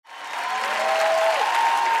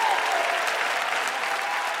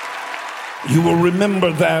You will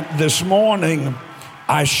remember that this morning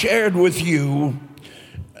I shared with you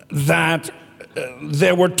that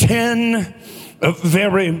there were 10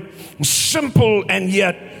 very simple and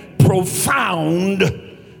yet profound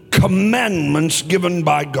commandments given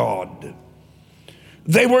by God.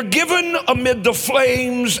 They were given amid the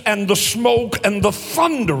flames and the smoke and the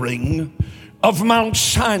thundering of Mount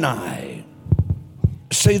Sinai.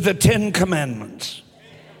 Say the 10 commandments,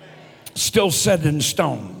 still set in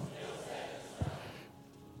stone.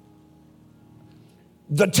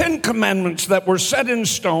 The 10 commandments that were set in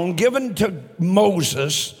stone, given to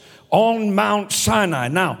Moses on Mount Sinai.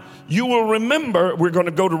 Now, you will remember, we're going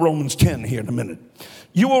to go to Romans 10 here in a minute.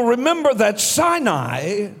 You will remember that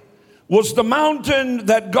Sinai was the mountain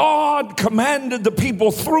that God commanded the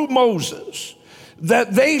people through Moses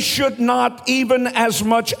that they should not even as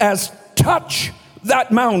much as touch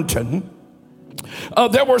that mountain.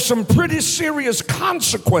 There were some pretty serious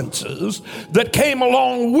consequences that came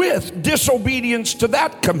along with disobedience to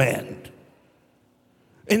that command.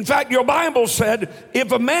 In fact, your Bible said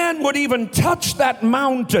if a man would even touch that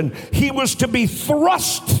mountain, he was to be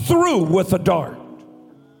thrust through with a dart.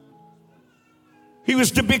 He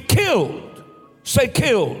was to be killed. Say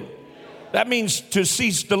killed. That means to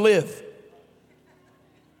cease to live.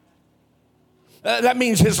 That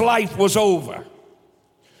means his life was over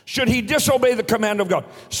should he disobey the command of God.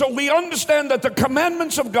 So we understand that the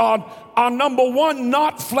commandments of God are, number one,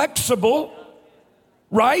 not flexible,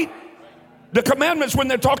 right? The commandments, when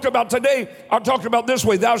they're talked about today, are talked about this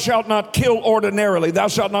way: thou shalt not kill ordinarily, thou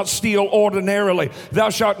shalt not steal ordinarily, thou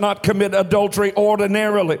shalt not commit adultery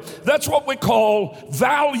ordinarily. That's what we call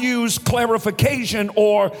values clarification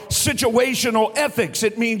or situational ethics.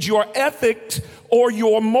 It means your ethics or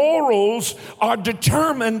your morals are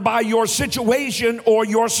determined by your situation or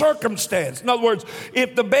your circumstance. In other words,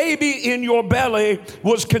 if the baby in your belly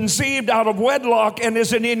was conceived out of wedlock and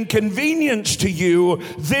is an inconvenience to you,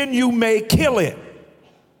 then you may kill it.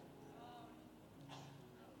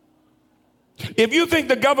 If you think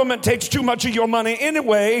the government takes too much of your money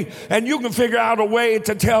anyway, and you can figure out a way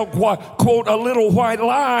to tell, quote, a little white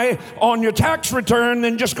lie on your tax return,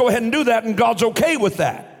 then just go ahead and do that, and God's okay with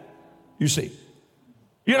that. You see.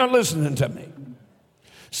 You're not listening to me.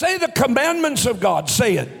 Say the commandments of God,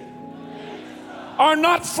 say it, are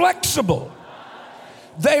not flexible.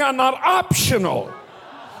 They are not optional.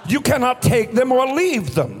 You cannot take them or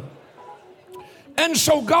leave them. And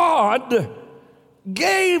so God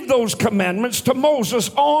gave those commandments to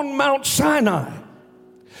Moses on Mount Sinai.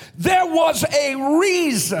 There was a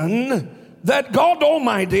reason that God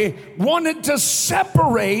Almighty wanted to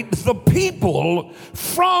separate the people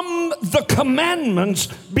from the commandments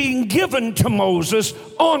being given to Moses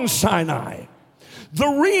on Sinai. The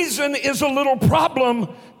reason is a little problem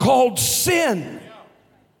called sin.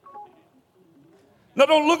 Now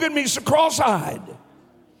don't look at me so cross-eyed,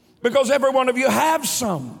 because every one of you have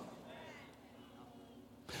some.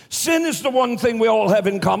 Sin is the one thing we all have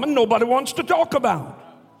in common nobody wants to talk about.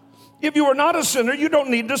 If you are not a sinner, you don't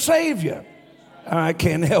need a savior. I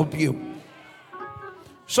can't help you.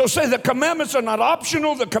 So say the commandments are not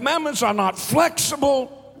optional. The commandments are not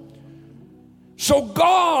flexible. So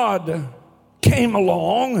God came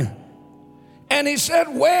along and he said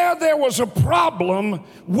where there was a problem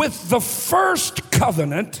with the first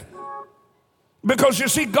covenant, because you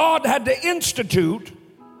see, God had to institute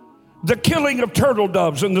the killing of turtle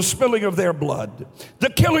doves and the spilling of their blood, the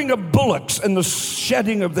killing of bullocks and the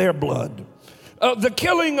shedding of their blood, the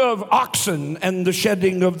killing of oxen and the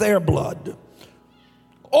shedding of their blood.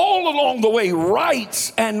 All along the way,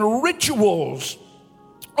 rites and rituals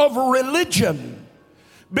of religion,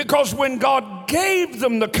 because when God gave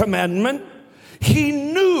them the commandment, he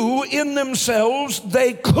knew in themselves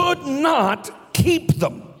they could not keep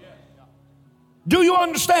them. Do you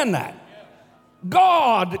understand that?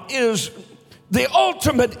 God is the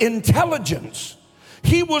ultimate intelligence.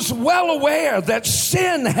 He was well aware that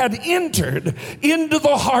sin had entered into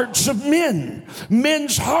the hearts of men.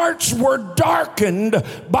 Men's hearts were darkened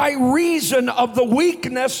by reason of the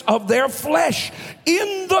weakness of their flesh.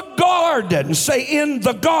 In the garden, say in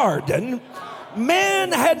the garden,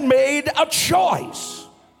 man had made a choice.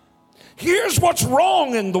 Here's what's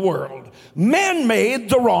wrong in the world. Man made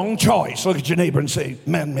the wrong choice. Look at your neighbor and say,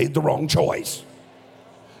 man made the wrong choice.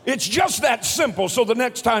 It's just that simple. So the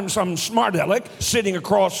next time some smart aleck sitting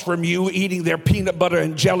across from you eating their peanut butter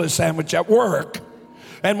and jelly sandwich at work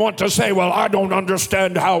and want to say, well, I don't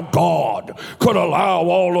understand how God could allow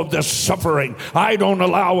all of this suffering. I don't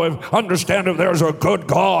understand if there's a good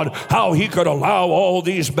God, how he could allow all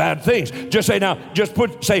these bad things. Just say now,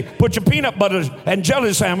 put your peanut butter and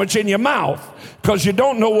jelly sandwich in your mouth, because you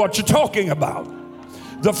don't know what you're talking about.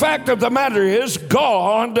 The fact of the matter is,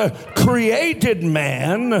 God created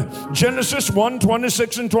man, Genesis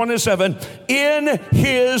 1:26 and 27, in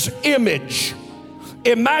his image.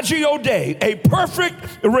 Imagio Dei, a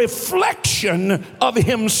perfect reflection of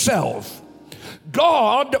himself.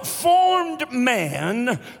 God formed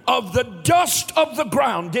man of the dust of the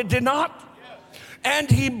ground, did he not?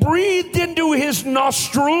 And he breathed into his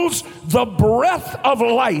nostrils the breath of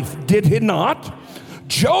life, did he not?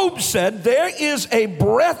 Job said, there is a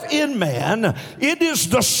breath in man. It is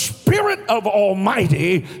the Spirit of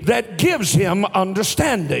Almighty that gives him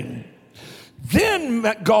understanding. Then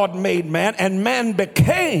God made man, and man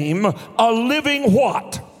became a living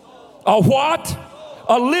what? A what?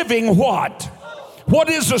 A living what? What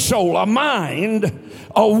is a soul? A mind,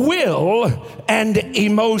 a will, and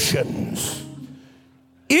emotions.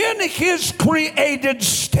 In his created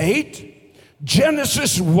state,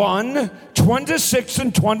 Genesis 1:26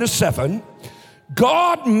 and 27,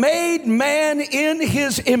 God made man in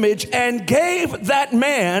his image and gave that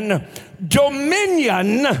man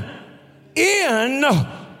dominion in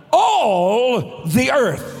all the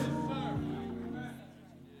earth.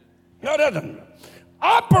 No.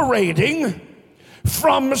 Operating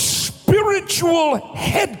from spiritual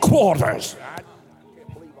headquarters.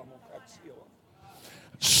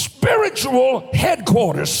 Spiritual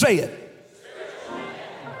headquarters. Say it.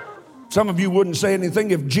 Some of you wouldn't say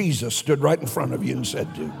anything if Jesus stood right in front of you and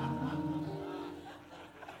said to.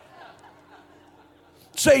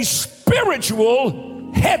 Say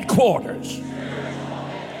spiritual headquarters.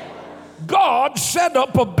 God set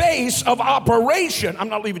up a base of operation. I'm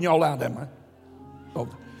not leaving y'all out, am I? Oh.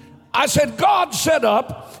 I said God set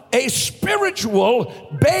up a spiritual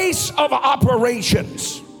base of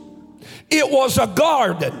operations. It was a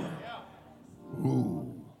garden. Ooh.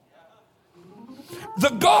 The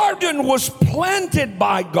garden was planted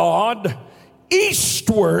by God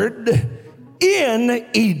eastward in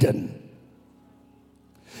Eden.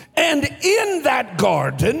 And in that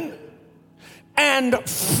garden, and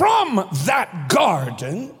from that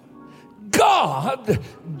garden, God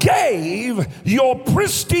gave your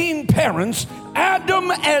pristine parents, Adam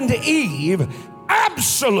and Eve,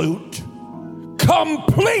 absolute,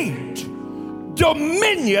 complete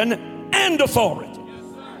dominion and authority.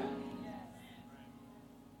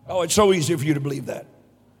 Oh, it's so easy for you to believe that.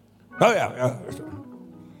 Oh, yeah.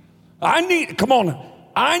 I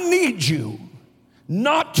need you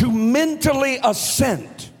not to mentally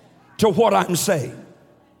assent to what I'm saying.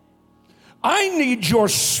 I need your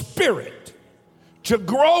spirit to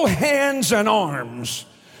grow hands and arms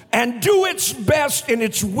and do its best in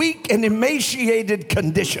its weak and emaciated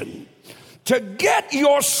condition to get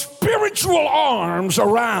your spiritual arms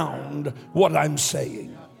around what I'm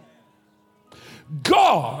saying.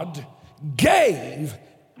 God gave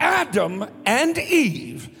Adam and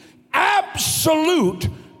Eve absolute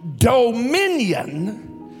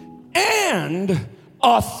dominion and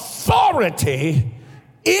authority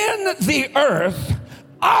in the earth,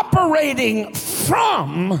 operating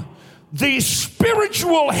from the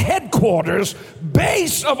spiritual headquarters,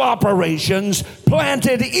 base of operations,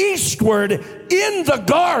 planted eastward in the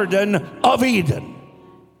Garden of Eden.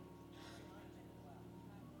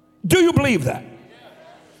 Do you believe that?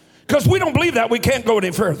 Because we don't believe that, we can't go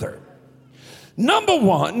any further. Number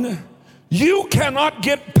one, you cannot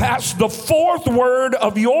get past the fourth word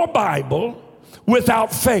of your Bible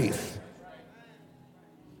without faith.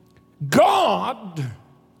 God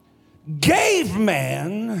gave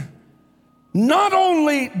man not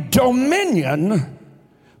only dominion,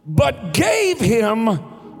 but gave him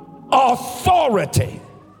authority.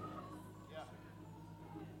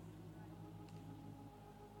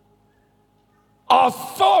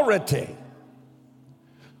 Authority.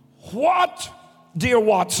 What, dear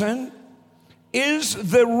Watson, is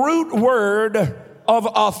the root word of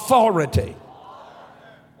authority?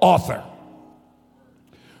 Author.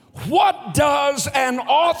 What does an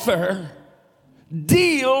author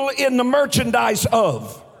deal in the merchandise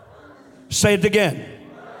of? Say it again.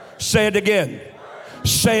 Say it again.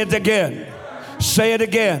 Say it again. Say it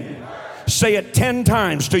again. Say it 10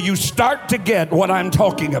 times till you start to get what I'm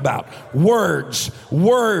talking about. Words,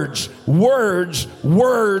 words, words,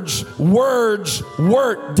 words, words,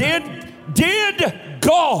 word. Did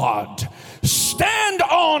God stand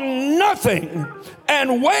on nothing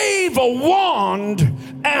and wave a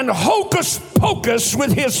wand and hocus pocus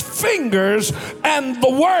with his fingers, and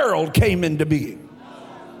the world came into being.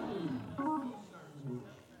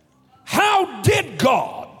 How did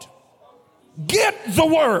God get the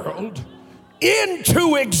world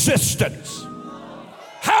into existence?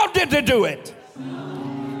 How did he do it?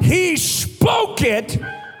 He spoke it.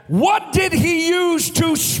 What did he use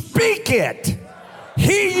to speak it?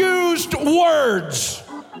 He used words.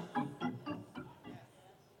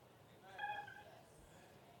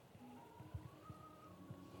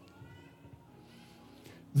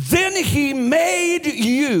 Then he made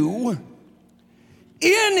you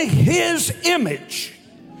in his image.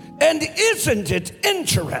 And isn't it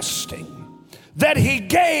interesting that he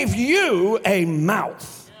gave you a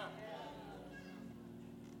mouth?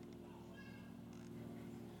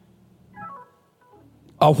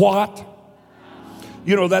 A what?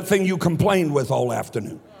 You know, that thing you complained with all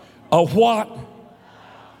afternoon. A what?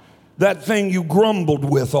 That thing you grumbled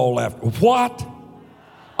with all afternoon. What?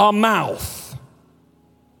 A mouth.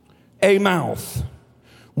 A mouth.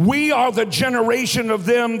 We are the generation of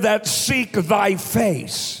them that seek thy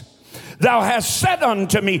face. Thou hast said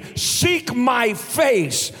unto me, seek my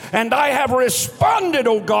face. And I have responded,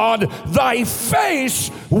 O God, thy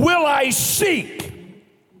face will I seek.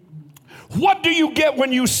 What do you get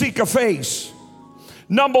when you seek a face?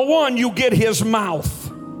 Number one, you get his mouth.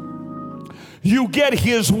 You get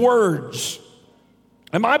his words.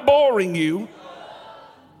 Am I boring you?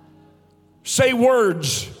 Say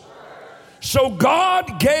words. So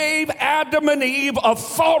God gave Adam and Eve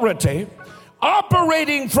authority,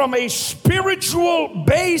 operating from a spiritual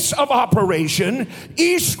base of operation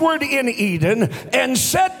eastward in Eden, and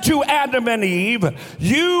said to Adam and Eve,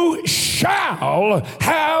 you shall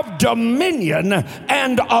have dominion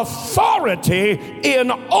and authority in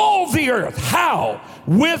all the earth. How?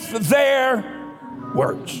 With their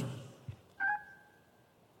words.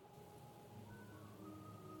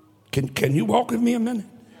 Can you walk with me a minute?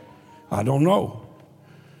 I don't know.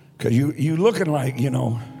 Because you looking like,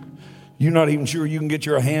 you're not even sure you can get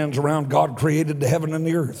your hands around God created the heaven and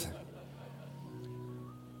the earth.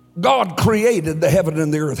 God created the heaven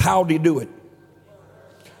and the earth. How did he do it?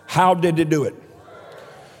 How did he do it?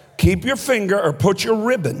 Keep your finger or put your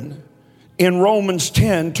ribbon in Romans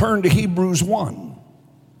 10. Turn to Hebrews 1.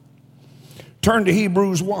 Turn to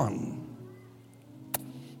Hebrews 1.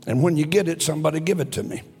 And when you get it, somebody give it to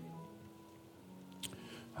me.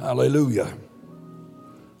 Hallelujah.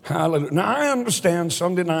 Hallelujah. Now, I understand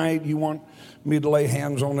Sunday night you want me to lay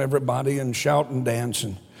hands on everybody and shout and dance,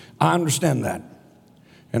 and I understand that.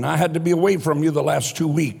 And I had to be away from you the last 2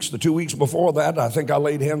 weeks. The 2 weeks before that, I think I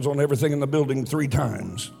laid hands on everything in the building 3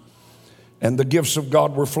 times. And the gifts of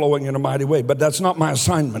God were flowing in a mighty way. But that's not my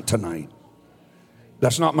assignment tonight.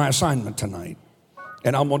 That's not my assignment tonight.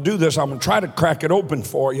 And I'm going to do this. I'm going to try to crack it open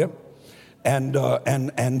for you. And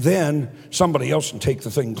then somebody else can take the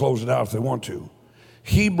thing and close it out if they want to.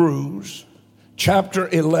 Hebrews chapter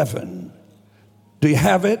 11. Do you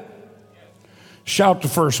have it? Shout the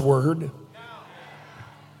first word.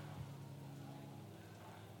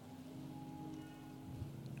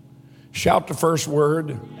 Shout the first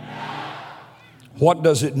word. What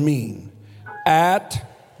does it mean? At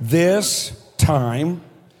this time,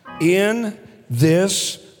 in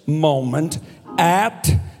this moment,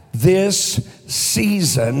 at this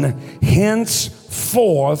season,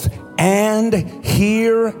 henceforth and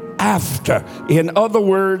hereafter. In other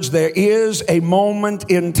words, there is a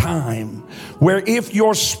moment in time where if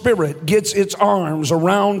your spirit gets its arms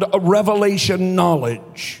around a revelation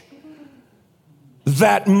knowledge,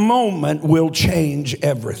 that moment will change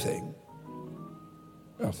everything.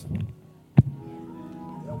 Yes.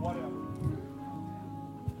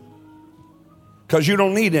 Because you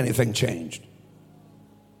don't need anything changed.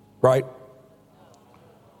 Right?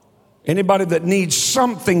 Anybody that needs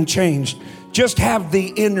something changed, just have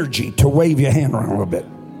the energy to wave your hand around a little bit.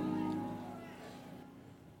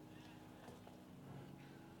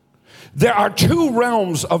 There are 2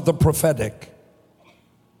 realms of the prophetic.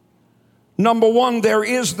 Number 1, there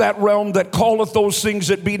is that realm that calleth those things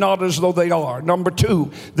that be not as though they are. Number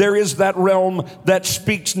 2, there is that realm that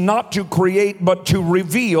speaks not to create but to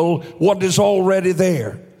reveal what is already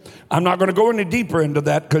there. I'm not going to go any deeper into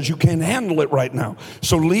that because you can't handle it right now.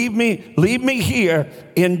 So leave me here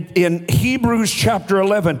in Hebrews chapter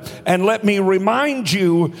 11, and let me remind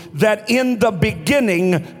you that in the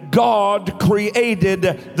beginning God created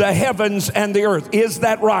the heavens and the earth. Is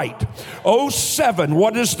that right? Oh, 7.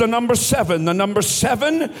 What is the number 7? The number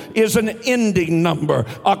 7 is an ending number,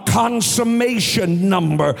 a consummation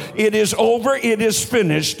number. It is over. It is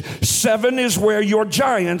finished. 7 is where your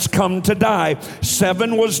giants come to die.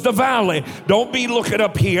 7 was the valley. Don't be looking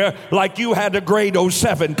up here like you had a grade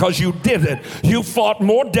 07, because you didn't. You fought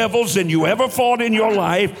more devils than you ever fought in your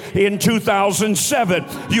life in 2007.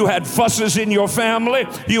 You had fusses in your family.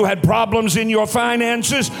 You had problems in your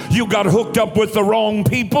finances. You got hooked up with the wrong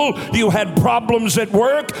people. You had problems at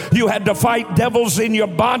work. You had to fight devils in your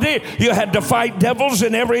body. You had to fight devils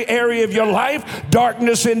in every area of your life.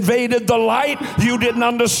 Darkness invaded the light. You didn't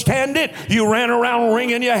understand it. You ran around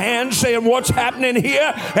wringing your hands saying, what's happening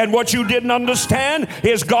here? And what you didn't understand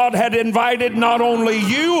is God had invited not only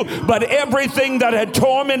you, but everything that had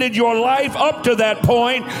tormented your life up to that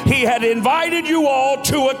point. He had invited you all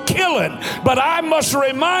to a killing. But I must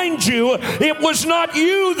remind you, it was not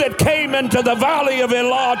you that came into the valley of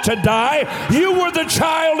Elah to die. You were the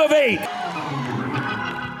child of 8.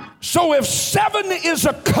 So if 7 is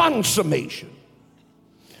a consummation,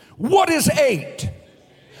 what is 8?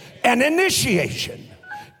 An initiation.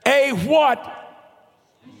 A what?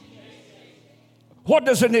 What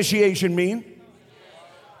does initiation mean?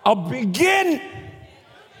 A begin.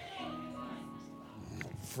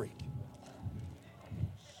 Freak.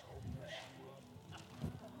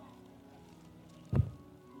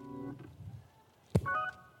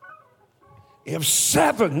 If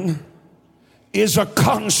 7 is a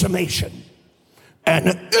consummation,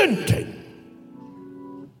 an ending,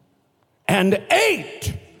 and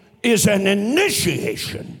 8 is an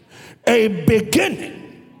initiation, a beginning,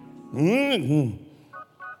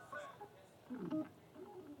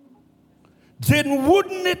 then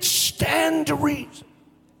wouldn't it stand to reason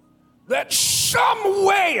that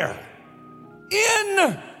somewhere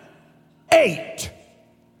in 8,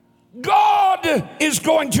 God is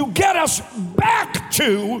going to get us back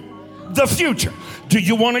to the future? Do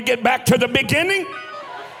you want to get back to the beginning?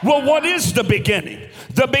 Well, what is the beginning?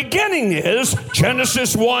 The beginning is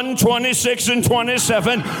Genesis 1, 26 and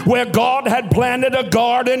 27, where God had planted a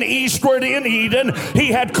garden eastward in Eden. He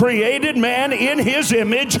had created man in his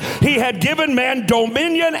image. He had given man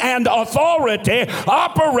dominion and authority,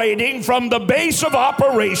 operating from the base of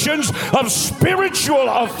operations of spiritual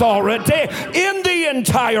authority in the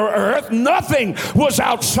entire earth. Nothing was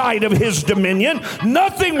outside of his dominion.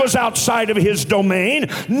 Nothing was outside of his domain.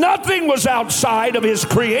 Nothing was outside of his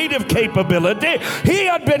creative capability. He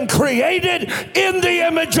had been created in the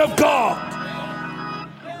image of God.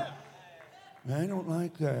 I don't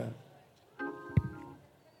like that.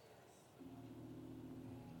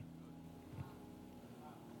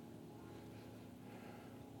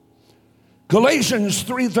 Galatians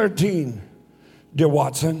 3:13, dear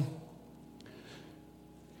Watson.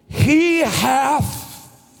 He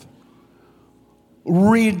hath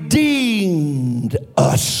redeemed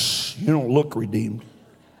us. You don't look redeemed.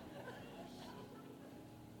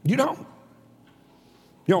 You don't.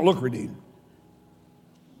 You don't look redeemed.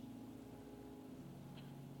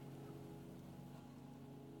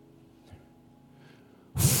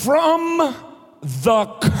 From the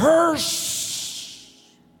curse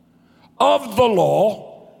of the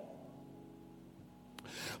law,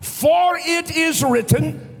 for it is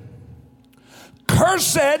written,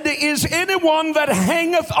 cursed is anyone that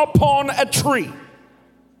hangeth upon a tree.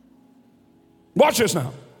 Watch this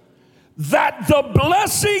now. That the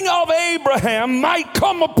blessing of Abraham might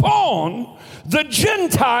come upon the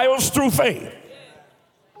Gentiles through faith.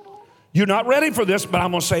 You're not ready for this, but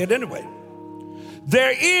I'm going to say it anyway.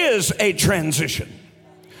 There is a transition.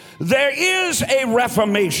 There is a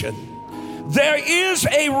reformation. There is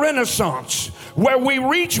a renaissance where we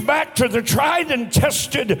reach back to the tried and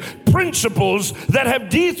tested principles that have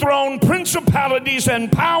dethroned principalities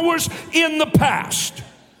and powers in the past.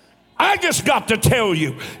 I just got to tell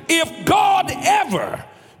you, if God ever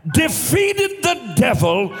defeated the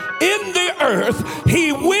devil in the earth,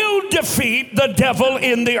 he will defeat the devil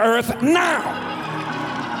in the earth now.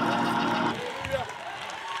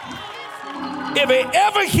 If he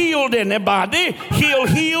ever healed anybody, he'll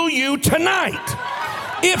heal you tonight.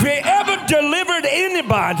 If he ever delivered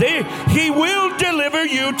anybody, he will deliver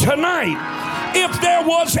you tonight. If there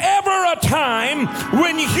was ever a time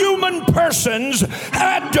when human persons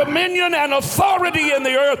had dominion and authority in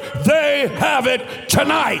the earth, they have it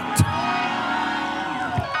tonight.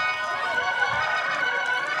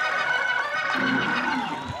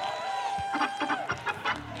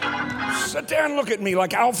 Sit there and look at me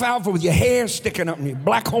like alfalfa with your hair sticking up and your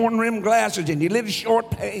black horn rimmed glasses and your little short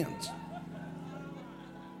pants.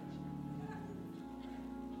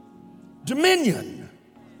 dominion,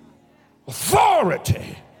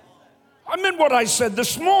 authority. I meant what I said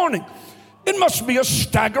this morning. It must be a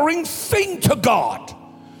staggering thing to God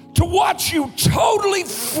to watch you totally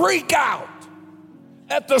freak out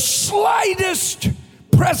at the slightest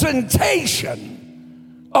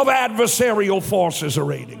presentation of adversarial forces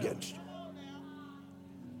arrayed against you.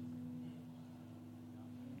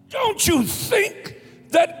 Don't you think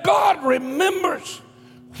that God remembers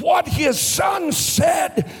what his son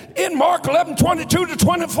said in Mark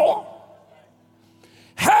 11:22-24?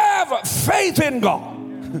 Have faith in God,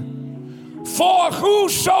 for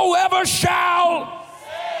whosoever shall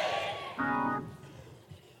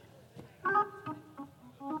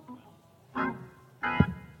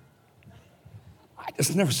I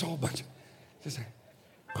just never saw a bunch of just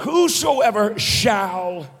whosoever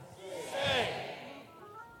shall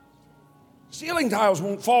ceiling tiles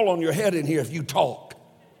won't fall on your head in here if you talk.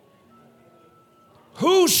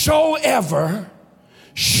 Whosoever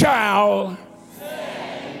shall.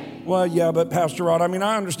 Well, yeah, but Pastor Rod, I mean,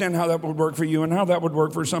 I understand how that would work for you and how that would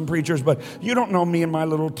work for some preachers, but you don't know me and my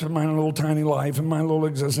little tiny life and my little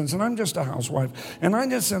existence, and I'm just a housewife, and I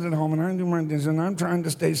just sit at home and I do my things, and I'm trying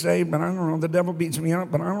to stay saved, but I don't know, the devil beats me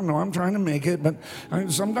up, but I don't know, I'm trying to make it, but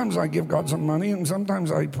sometimes I give God some money, and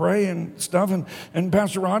sometimes I pray and stuff, and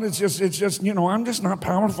Pastor Rod, it's just, you know, I'm just not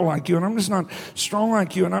powerful like you, and I'm just not strong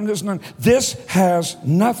like you, and I'm just not, this has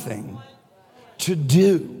nothing to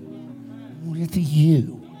do with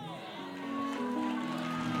you.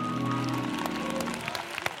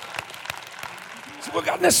 We've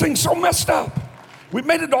gotten this thing so messed up. We've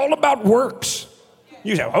made it all about works.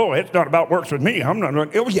 You say, oh, it's not about works with me. I'm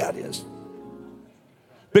not. Oh, yeah, it is.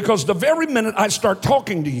 Because the very minute I start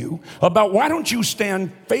talking to you about why don't you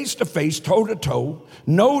stand face to face, toe to toe,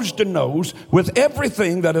 nose to nose with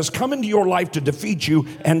everything that has come into your life to defeat you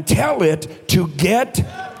and tell it to get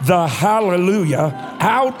the hallelujah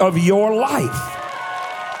out of your life.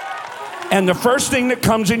 And the first thing that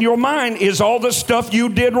comes in your mind is all the stuff you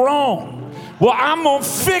did wrong. Well, I'm going to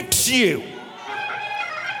fix you.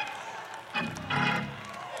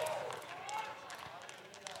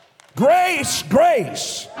 Grace,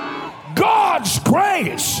 grace, God's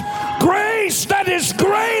grace, grace that is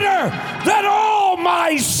greater than all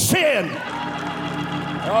my sin.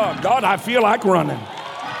 Oh, God, I feel like running.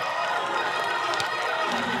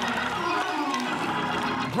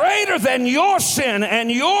 Greater than your sin and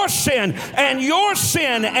your sin and your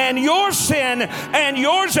sin and your sin and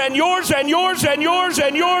yours and yours and yours and yours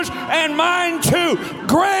and yours and mine too.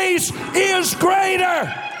 Grace is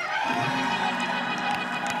greater.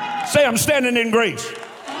 Say, I'm standing in grace.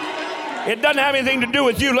 It doesn't have anything to do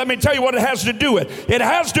with you. Let me tell you what it has to do with. It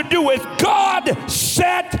has to do with God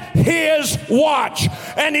set his watch.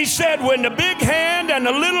 And he said, when the big hand and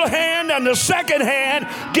the little hand and the second hand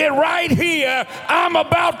get right here, I'm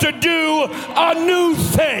about to do a new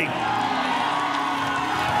thing.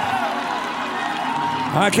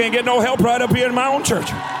 I can't get no help right up here in my own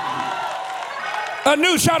church. A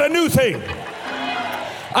new thing.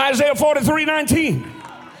 Isaiah 43:19.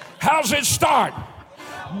 How's it start?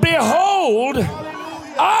 Behold,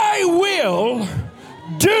 I will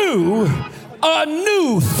do a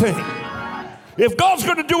new thing. If God's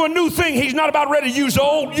going to do a new thing, he's not about ready to use the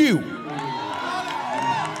old you.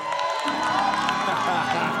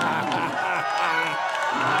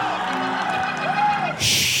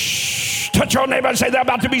 Shh. Touch your neighbor and say, there are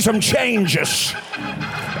about to be some changes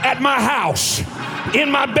at my house, in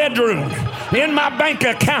my bedroom, in my bank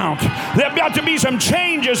account. There's got to be some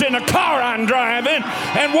changes in the car I'm driving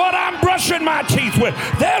and what I'm brushing my teeth with.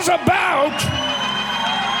 There's about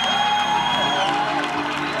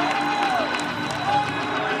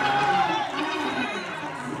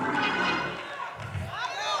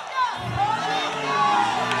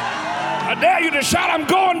I dare you to shout, I'm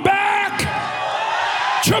going back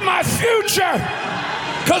to my future.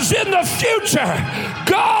 Because in the future,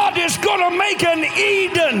 God is going to make an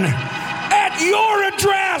Eden at your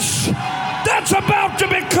address that's about to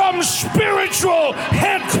become spiritual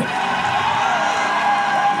headquarters.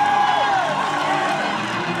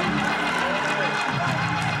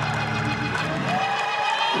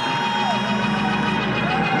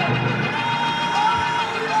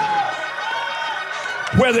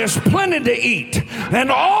 Where there's plenty to eat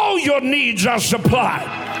and all your needs are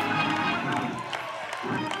supplied.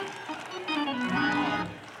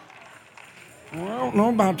 Well, I don't know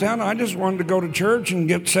about that. I just wanted to go to church and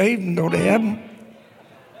get saved and go to heaven.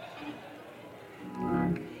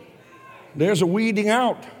 There's a weeding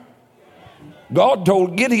out. God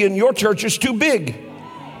told Gideon, your church is too big.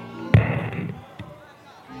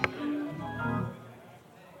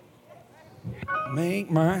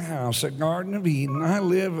 Make my house a garden of Eden. I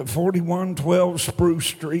live at 4112 Spruce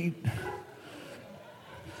Street.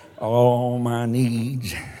 All my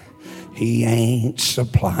needs he ain't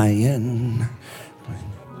supplying.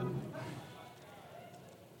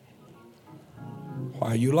 Why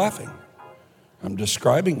are you laughing? I'm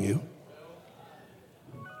describing you.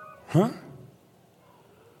 Huh?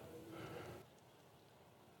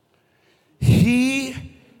 He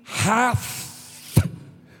hath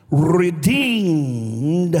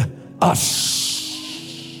redeemed us.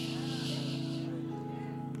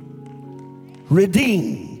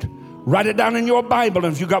 Redeemed. Write it down in your Bible.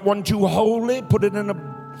 And if you got one too holy, put it in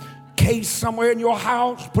a case somewhere in your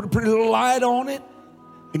house. Put a pretty little light on it.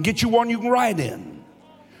 And get you one you can write in.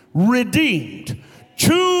 Redeemed.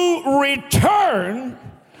 To return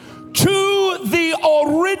to the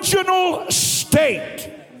original state.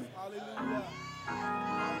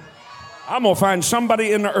 I'm going to find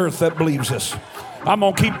somebody in the earth that believes this. I'm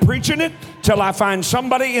going to keep preaching it till I find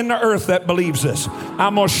somebody in the earth that believes this.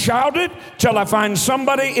 I'm going to shout it till I find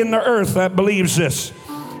somebody in the earth that believes this.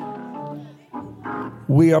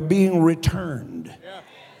 We are being returned.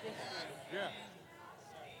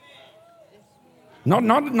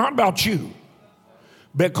 Not about you.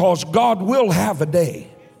 Because God will have a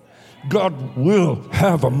day. God will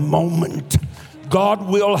have a moment. God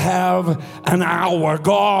will have an hour.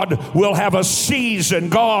 God will have a season.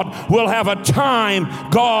 God will have a time.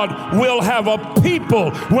 God will have a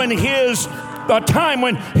people when a time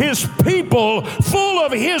when his people, full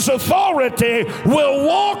of his authority, will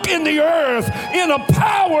walk in the earth in a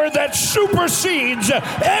power that supersedes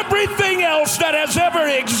everything else that has ever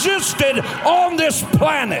existed on this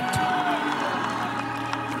planet.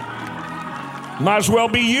 Might as well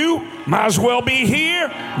be you, might as well be here,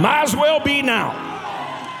 might as well be now.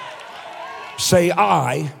 Say,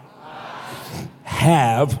 I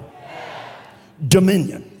have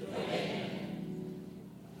dominion.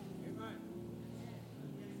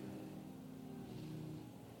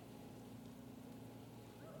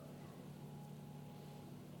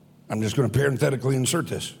 I'm just going to parenthetically insert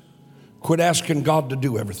this. Quit asking God to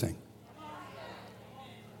do everything.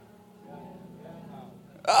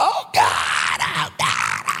 Oh, God.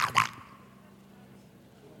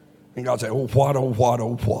 And God said, oh, what, oh, what,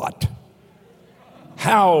 oh, what?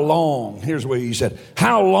 How long, here's what he said,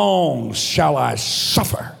 how long shall I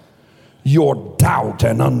suffer your doubt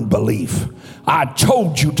and unbelief? I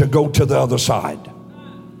told you to go to the other side.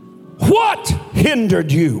 What hindered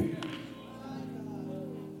you?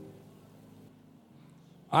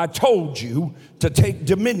 I told you to take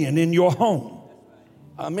dominion in your home.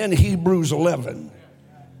 I'm in Hebrews 11.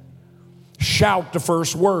 Shout the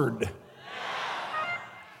first word.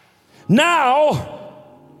 Now,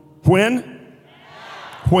 when?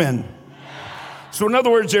 When? So in other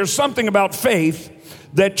words, there's something about faith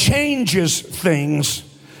that changes things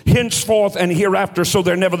henceforth and hereafter so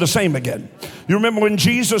they're never the same again. You remember when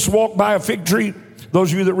Jesus walked by a fig tree?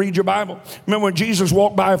 Those of you that read your Bible, remember when Jesus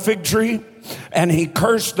walked by a fig tree and he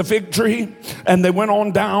cursed the fig tree and they went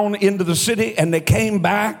on down into the city and they came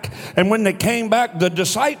back. And when they came back, the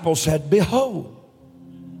disciples said, behold,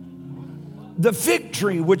 the fig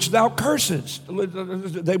tree which thou cursest.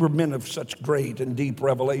 They were men of such great and deep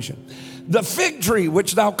revelation. The fig tree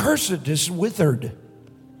which thou cursest is withered.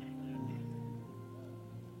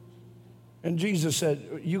 And Jesus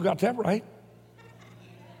said, you got that right.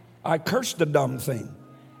 I cursed the dumb thing.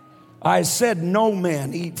 I said, no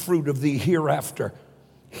man eat fruit of thee hereafter.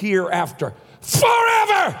 Hereafter.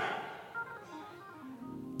 Forever.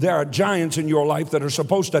 There are giants in your life that are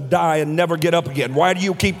supposed to die and never get up again. Why do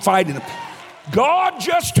you keep fighting them? God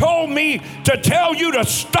just told me to tell you to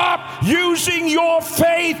stop using your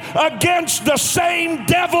faith against the same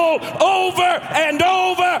devil over and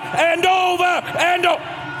over and over and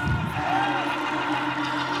over.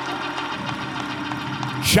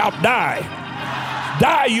 Shout, die.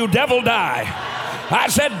 Die, you devil, die. I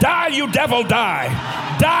said, die, you devil, die.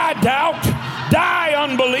 Die, doubt. Die,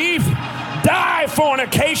 unbelief. Die,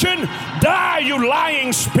 fornication. Die, you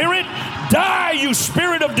lying spirit. Die, you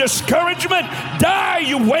spirit of discouragement. Die,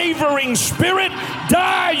 you wavering spirit.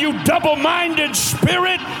 Die, you double-minded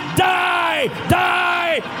spirit. Die,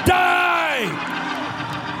 die, die.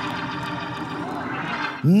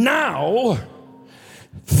 Now,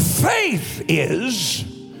 faith is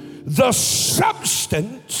the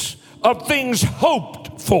substance of things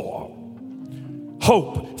hoped for.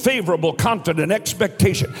 Hope, favorable, confident,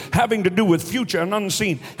 expectation, having to do with future and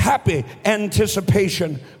unseen, happy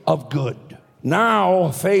anticipation of good.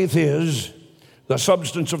 Now, faith is the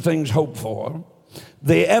substance of things hoped for,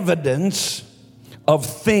 the evidence of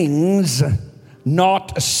things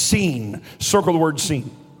not seen. Circle the word seen.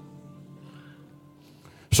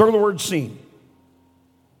 Circle the word seen.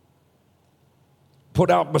 Put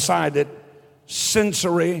out beside it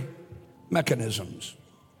sensory mechanisms.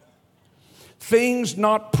 Things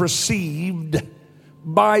not perceived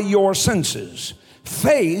by your senses.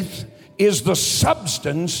 Faith is the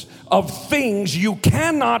substance of things you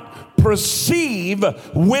cannot perceive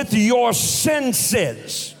with your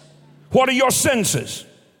senses. What are your senses?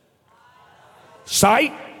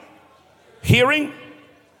 Sight, hearing,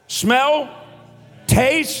 smell,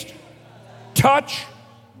 taste, touch.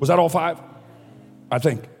 Was that all 5? I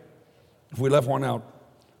think. If we left one out,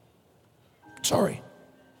 sorry.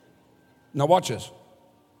 Now watch this.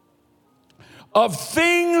 Of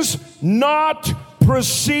things not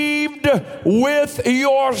perceived with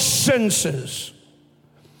your senses.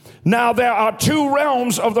 Now there are 2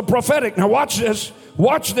 realms of the prophetic. Now watch this.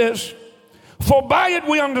 Watch this. For by it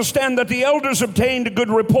we understand that the elders obtained a good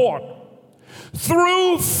report.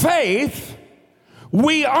 Through faith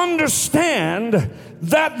we understand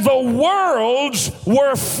that the worlds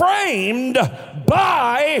were framed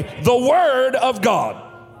by the word of God.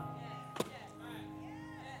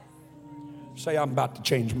 Say, I'm about to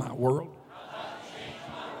change my world.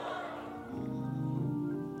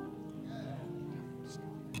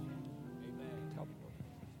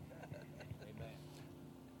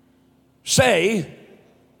 Say,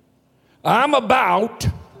 I'm about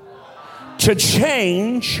to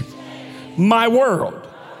change my world.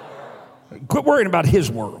 Quit worrying about his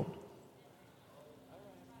world.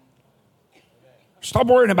 Stop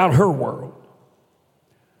worrying about her world.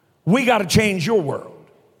 We got to change your world.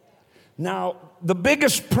 Now, the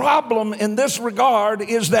biggest problem in this regard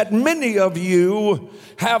is that many of you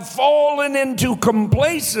have fallen into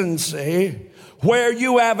complacency where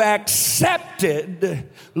you have accepted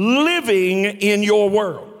living in your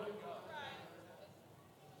world.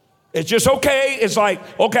 It's just okay. It's like,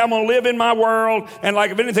 okay, I'm going to live in my world. And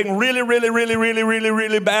like if anything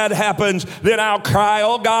really bad happens, then I'll cry,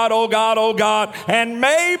 oh God, oh God, oh God. And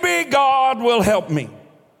maybe God will help me.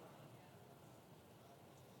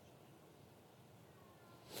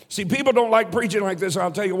 See, people don't like preaching like this.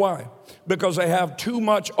 I'll tell you why. Because they have too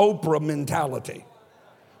much Oprah mentality.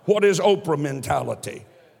 What is Oprah mentality?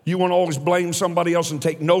 You want to always blame somebody else and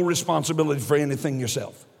take no responsibility for anything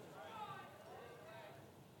yourself.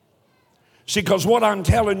 See, because what I'm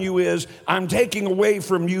telling you is I'm taking away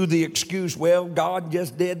from you the excuse, well, God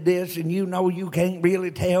just did this and you know you can't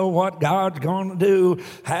really tell what God's going to do.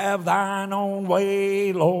 Have thine own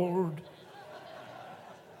way, Lord.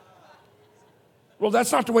 Well,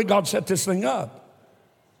 that's not the way God set this thing up.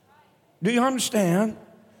 Do you understand?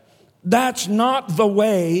 That's not the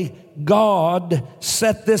way God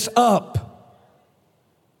set this up.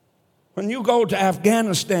 When you go to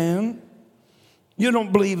Afghanistan, you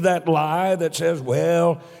don't believe that lie that says,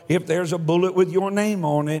 well, if there's a bullet with your name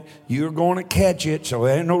on it, you're going to catch it, so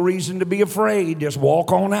there ain't no reason to be afraid. Just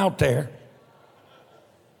walk on out there.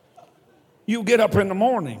 You get up in the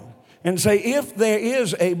morning and say, if there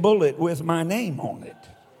is a bullet with my name on it,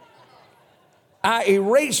 I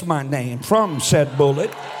erase my name from said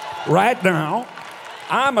bullet right now.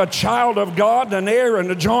 I'm a child of God, an heir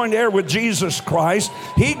and a joint heir with Jesus Christ.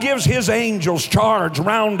 He gives his angels charge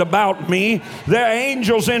round about me. There are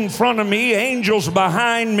angels in front of me, angels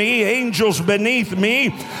behind me, angels beneath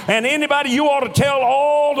me. And anybody, you ought to tell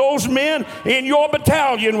all those men in your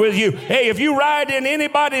battalion with you, hey, if you ride in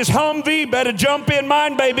anybody's Humvee, better jump in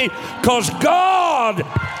mine, baby, because God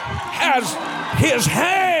has his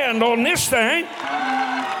hand on this thing.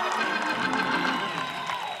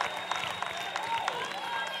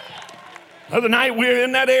 The other night we were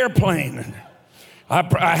in that airplane.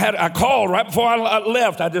 I called right before I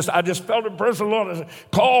left. I just felt it personal. Lord, I said,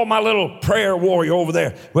 call my little prayer warrior over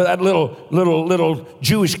there with that little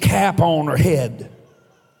Jewish cap on her head.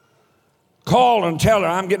 Call and tell her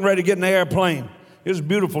I'm getting ready to get in the airplane. It was a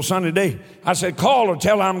beautiful sunny day. I said, call her,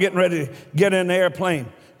 tell her I'm getting ready to get in the airplane.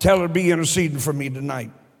 Tell her to be interceding for me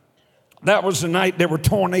tonight. That was the night there were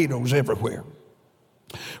tornadoes everywhere.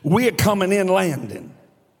 We are coming in landing.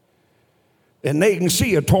 And they can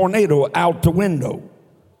see a tornado out the window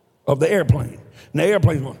of the airplane. And the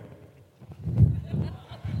airplane's going.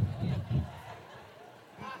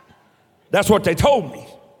 That's what they told me.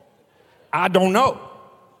 I don't know.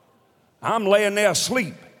 I'm laying there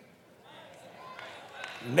asleep.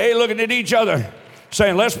 And they looking at each other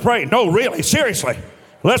saying, let's pray. No, really, seriously.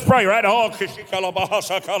 Let's pray, right?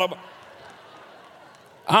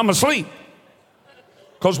 I'm asleep.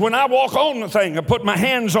 Because when I walk on the thing, I put my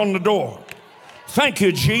hands on the door. Thank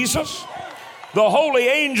you, Jesus. The holy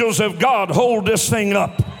angels of God hold this thing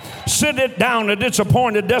up. sit it down at its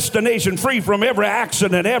appointed destination, free from every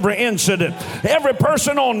accident, every incident. Every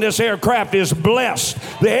person on this aircraft is blessed.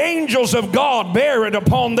 The angels of God bear it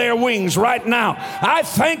upon their wings right now. I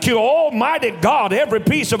thank you, Almighty God, every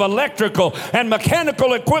piece of electrical and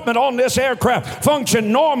mechanical equipment on this aircraft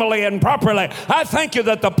function normally and properly. I thank you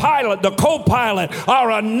that the pilot, the co-pilot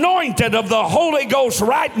are anointed of the Holy Ghost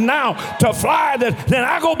right now to fly. Then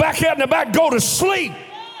I go back out in the back, go to sleep.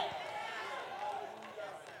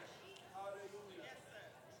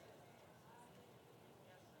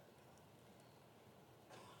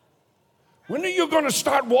 When are you going to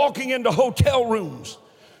start walking into hotel rooms?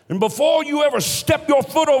 And before you ever step your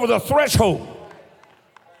foot over the threshold,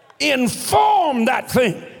 inform that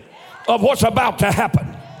thing of what's about to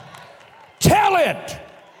happen. Tell it,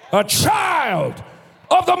 a child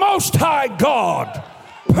of the Most High God,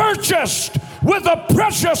 purchased with the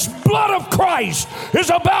precious blood of Christ, is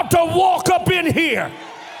about to walk up in here.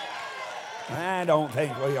 I don't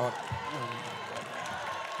think we ought.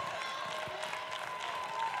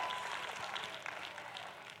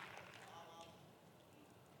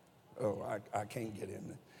 Oh, I can't get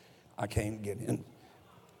in. I can't get in.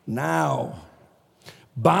 Now,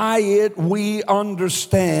 by it we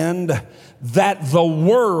understand that the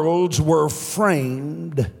worlds were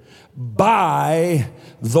framed by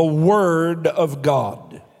the Word of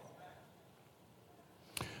God.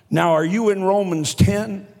 Now, are you in Romans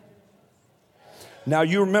 10? Now,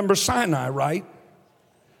 you remember Sinai, right?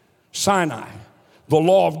 Sinai, the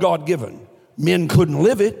law of God given. Men couldn't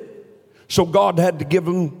live it, so God had to give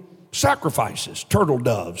them sacrifices, turtle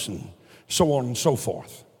doves, and so on and so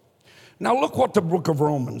forth. Now look what the book of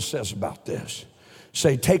Romans says about this.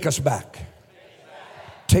 Say, take us back.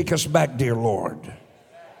 Take us back, dear Lord,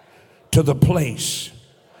 to the place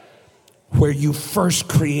where you first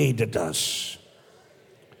created us.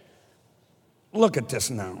 Look at this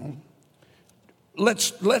now.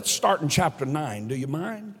 Let's start in chapter 9. Do you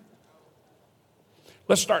mind?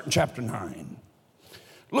 Let's start in chapter 9.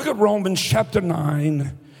 Look at Romans chapter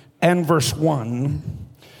 9 and verse 1.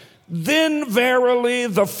 Then verily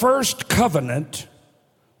the first covenant,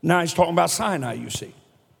 now he's talking about Sinai, you see.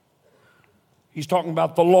 He's talking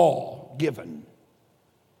about the law given.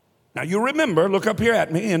 Now you remember, look up here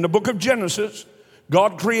at me, in the book of Genesis,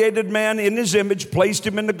 God created man in his image, placed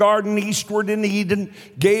him in the garden eastward in Eden,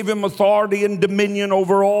 gave him authority and dominion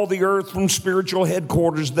over all the earth from spiritual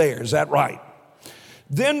headquarters there. Is that right?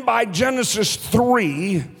 Then by Genesis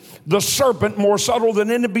 3, the serpent, more subtle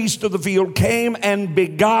than any beast of the field, came and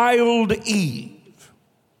beguiled Eve.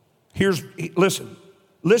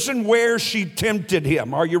 Listen where she tempted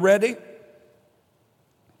him. Are you ready?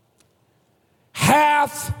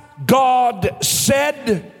 Hath God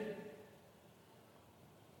said,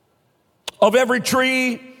 of every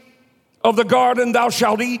tree of the garden thou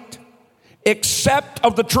shalt eat, except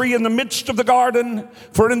of the tree in the midst of the garden,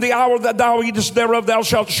 for in the hour that thou eatest thereof thou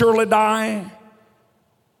shalt surely die?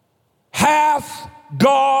 Hath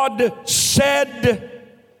God said?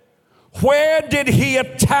 Where did he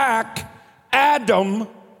attack Adam,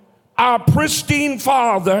 our pristine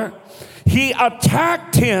father? He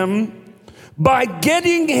attacked him by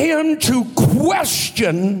getting him to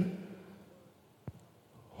question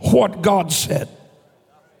what God said.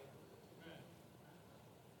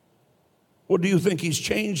 Well, do you think he's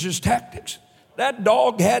changed his tactics? That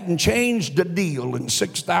dog hadn't changed a deal in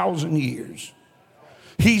 6,000 years.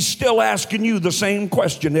 He's still asking you the same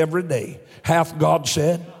question every day. Hath God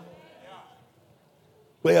said?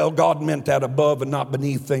 Well, God meant that above and not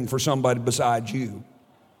beneath thing for somebody besides you.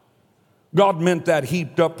 God meant that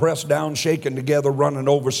heaped up, pressed down, shaken together, running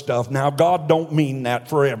over stuff. Now, God don't mean that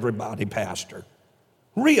for everybody, Pastor.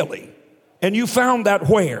 Really? And you found that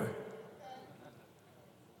where?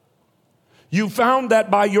 You found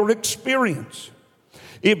that by your experience.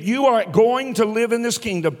 If you are going to live in this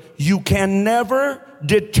kingdom, you can never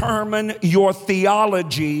determine your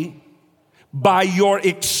theology by your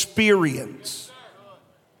experience.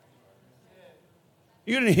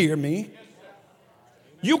 You didn't hear me.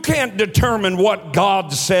 You can't determine what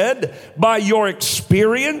God said by your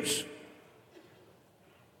experience.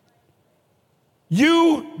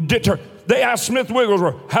 They asked Smith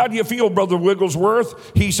Wigglesworth, how do you feel, Brother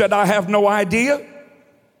Wigglesworth? He said, I have no idea.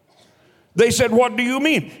 They said, what do you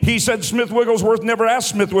mean? He said, Smith Wigglesworth never asked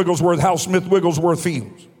Smith Wigglesworth how Smith Wigglesworth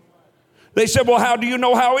feels. They said, well, how do you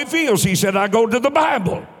know how he feels? He said, I go to the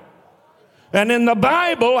Bible. And in the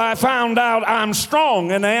Bible, I found out I'm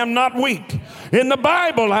strong and I am not weak. In the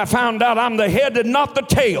Bible, I found out I'm the head and not the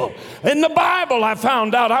tail. In the Bible, I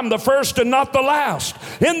found out I'm the first and not the last.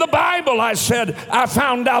 In the Bible, I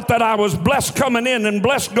found out that I was blessed coming in and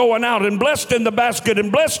blessed going out and blessed in the basket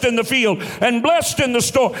and blessed in the field and blessed in the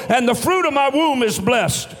store. And the fruit of my womb is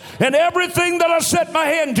blessed. And everything that I set my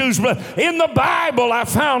hand to is blessed. In the Bible, I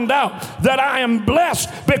found out that I am blessed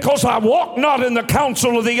because I walk not in the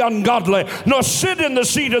counsel of the ungodly, nor sit in the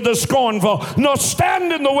seat of the scornful, nor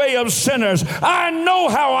stand in the way of sinners. I know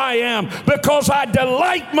how I am because I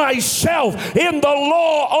delight myself in the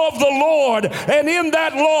law of the Lord, and in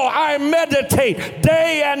that law I meditate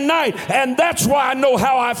day and night. And that's why I know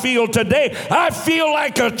how I feel today. I feel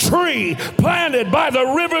like a tree planted by the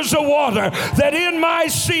rivers of water, that in my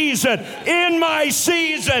season, in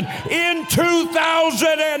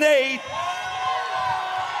 2008,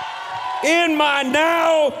 in my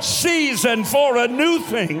now season for a new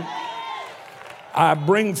thing, I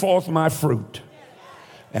bring forth my fruit,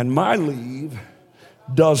 and my leaf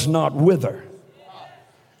does not wither.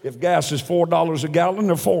 If gas is $4 a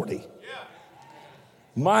gallon or 40,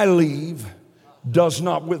 my leaf does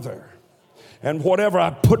not wither. And whatever I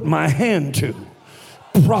put my hand to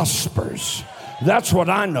prospers. That's what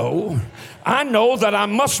I know. I know that I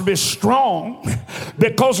must be strong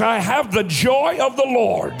because I have the joy of the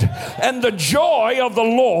Lord, and the joy of the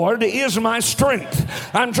Lord is my strength.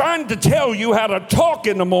 I'm trying to tell you how to talk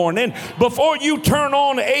in the morning before you turn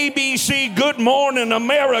on ABC Good Morning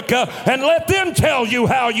America and let them tell you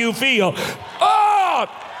how you feel. Oh!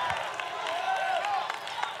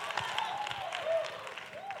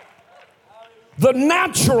 The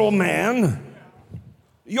natural man,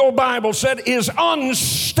 your Bible said, is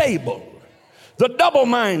unstable. The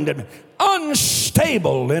double-minded,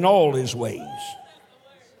 unstable in all his ways.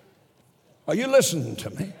 Are you listening to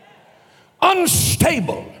me?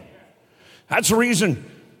 Unstable. That's the reason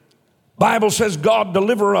Bible says God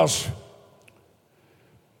deliver us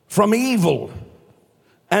from evil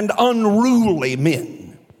and unruly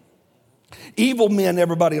men. Evil men,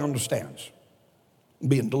 everybody understands,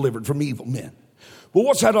 being delivered from evil men. But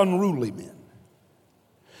what's that unruly men?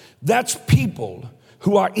 That's people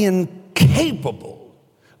who are incapable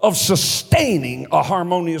of sustaining a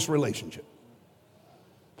harmonious relationship.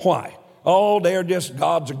 Why? Oh, they're just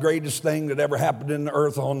God's the greatest thing that ever happened in the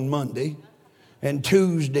earth on Monday. And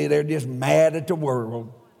Tuesday, they're just mad at the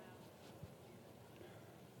world.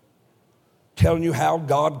 Telling you how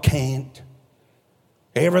God can't.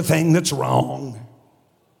 Everything that's wrong.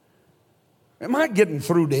 Am I getting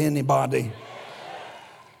through to anybody?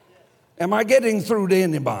 Am I getting through to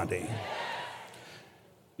anybody?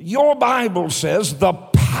 Your Bible says the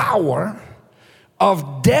power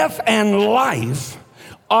of death and life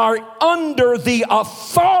are under the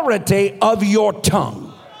authority of your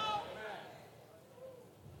tongue.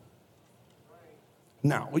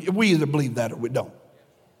 Now, we either believe that or we don't.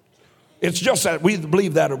 It's just that we either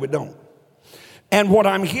believe that or we don't. And what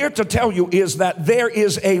I'm here to tell you is that there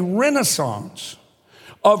is a renaissance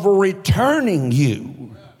of returning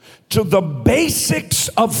you to the basics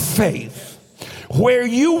of faith, where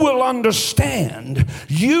you will understand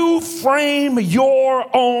you frame your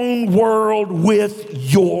own world with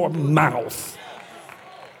your mouth.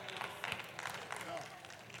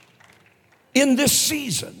 In this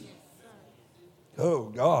season, oh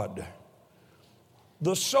God,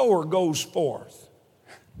 the sower goes forth.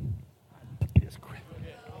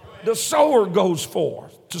 The sower goes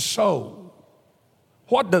forth to sow.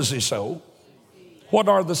 What does he sow? What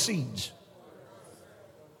are the seeds?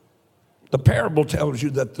 The parable tells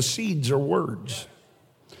you that the seeds are words.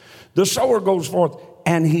 The sower goes forth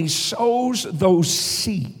and he sows those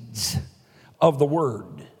seeds of the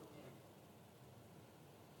word.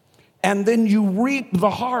 And then you reap the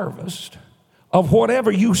harvest of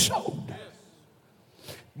whatever you sowed.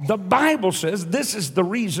 The Bible says this is the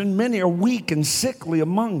reason many are weak and sickly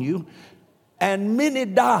among you, and many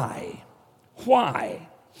die. Why?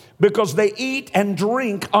 Because they eat and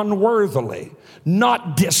drink unworthily,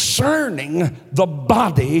 not discerning the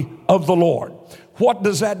body of the Lord. What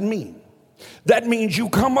does that mean? That means you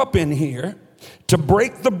come up in here to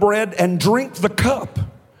break the bread and drink the cup,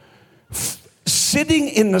 sitting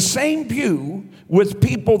in the same pew with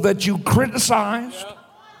people that you criticized.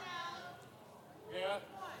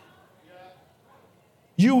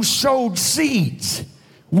 You sowed seeds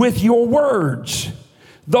with your words.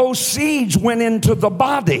 Those seeds went into the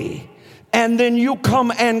body, and then you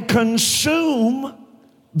come and consume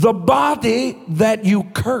the body that you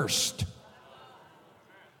cursed.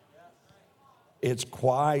 It's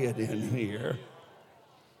quiet in here.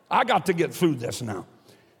 I got to get through this now.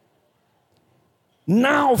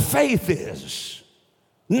 Now faith is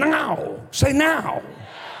Now. Say now.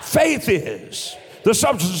 Faith is the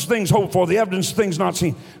substance of things hoped for, the evidence of things not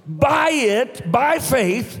seen. By it, by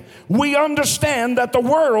faith, we understand that the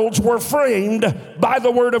worlds were framed by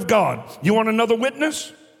the word of God. You want another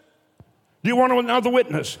witness? Do you want another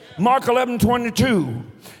witness? Mark 11:22.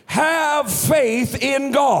 Have faith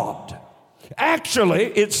in God. Actually,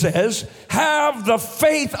 it says, have the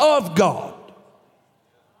faith of God.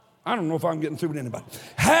 I don't know if I'm getting through to anybody.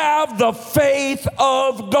 Have the faith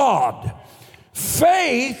of God.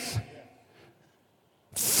 Faith-filled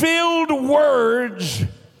words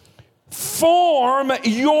form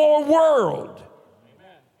your world.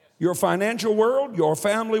 Your financial world, your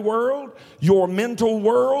family world, your mental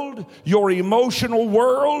world, your emotional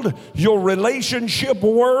world, your relationship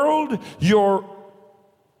world, your...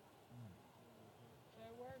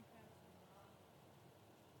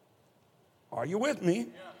 Are you with me?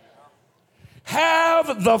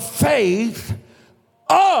 Have the faith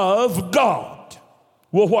of God.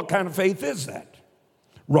 Well, what kind of faith is that?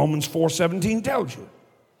 Romans 4:17 tells you.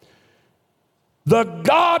 The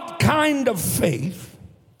God kind of faith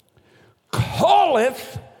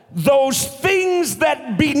calleth those things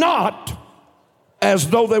that be not as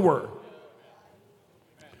though they were.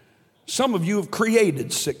 Some of you have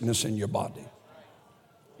created sickness in your body.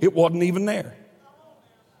 It wasn't even there.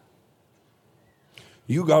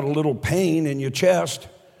 You got a little pain in your chest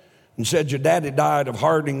and said your daddy died of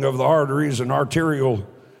hardening of the arteries and arterial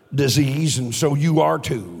disease, and so you are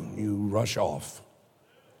too. You rush off.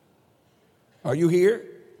 Are you here?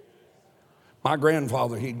 My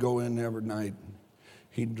grandfather, he'd go in every night.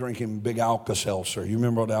 He'd drink him big Alka-Seltzer. You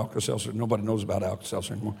remember what Alka-Seltzer? Nobody knows about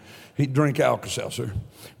Alka-Seltzer anymore. He'd drink Alka-Seltzer.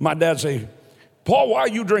 My dad say, Paul, why are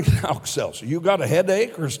you drinking Alka-Seltzer? You got a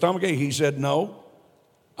headache or a stomach ache? He said, no.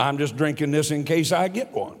 I'm just drinking this in case I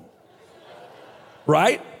get one.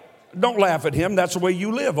 Right? Don't laugh at him. That's the way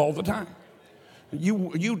you live all the time.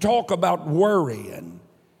 You talk about worry and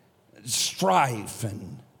strife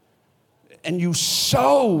and you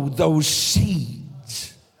sow those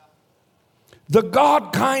seeds. The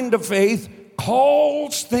God kind of faith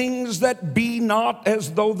calls things that be not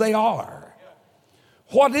as though they are.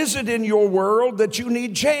 What is it in your world that you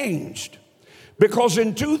need changed? Because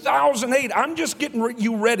in 2008, I'm just getting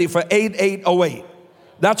you ready for 8808.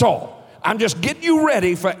 That's all. I'm just getting you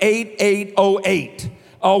ready for 8808.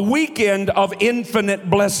 A weekend of infinite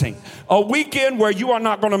blessing. A weekend where you are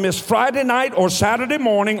not going to miss Friday night or Saturday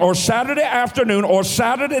morning or Saturday afternoon or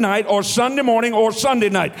Saturday night or Sunday morning or Sunday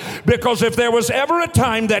night. Because if there was ever a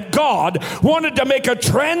time that God wanted to make a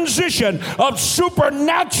transition of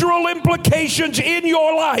supernatural implications in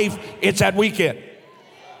your life, it's that weekend.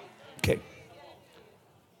 Okay.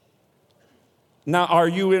 Now, are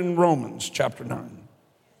you in Romans chapter 9?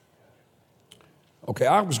 Okay,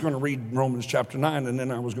 I was going to read Romans chapter 9 and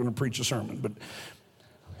then I was going to preach a sermon. But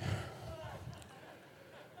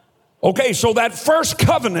okay, so that first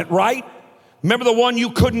covenant, right? Remember the one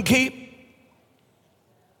you couldn't keep?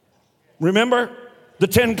 Remember the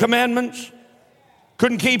 10 commandments?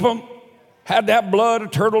 Couldn't keep them. Had to have blood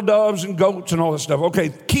of turtle doves and goats and all that stuff.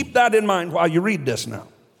 Okay, keep that in mind while you read this now.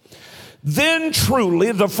 Then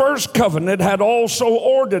truly the first covenant had also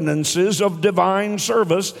ordinances of divine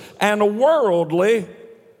service and a worldly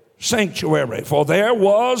sanctuary. For there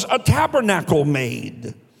was a tabernacle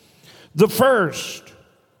made, the first,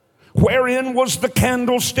 wherein was the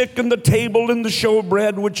candlestick and the table and the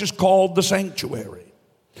showbread, which is called the sanctuary.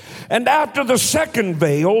 And after the second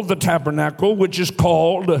veil, the tabernacle, which is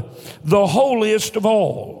called the holiest of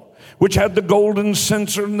all, which had the golden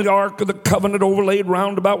censer and the ark of the covenant overlaid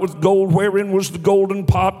round about with gold, wherein was the golden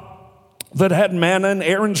pot that had manna and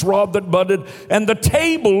Aaron's rod that budded, and the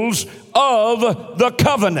tables of the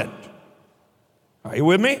covenant. Are you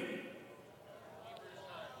with me?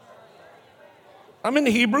 I'm in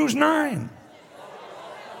Hebrews 9.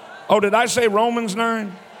 Oh, did I say Romans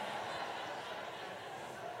 9?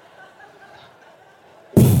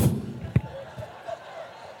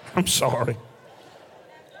 I'm sorry.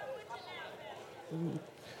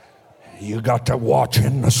 You got to watch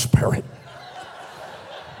in the spirit.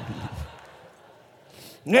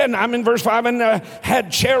 And I'm in verse 5, and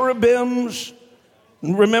had cherubims.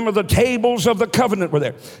 Remember, the tables of the covenant were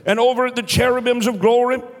there. And over it the cherubims of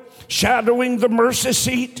glory, shadowing the mercy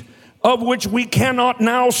seat, of which we cannot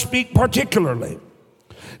now speak particularly.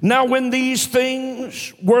 Now when these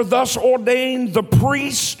things were thus ordained, the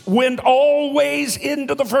priest went always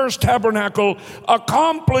into the first tabernacle,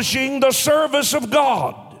 accomplishing the service of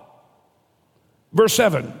God. Verse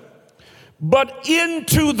 7. But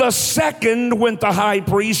into the second went the high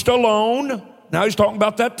priest alone. Now he's talking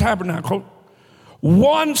about that tabernacle.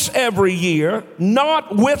 once every year,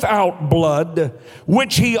 not without blood,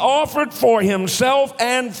 which he offered for himself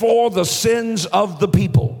and for the sins of the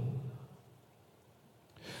people.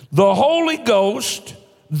 The Holy Ghost,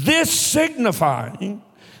 this signifying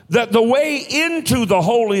that the way into the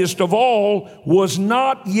holiest of all was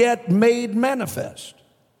not yet made manifest.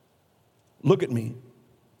 Look at me.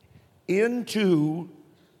 Into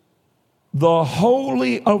the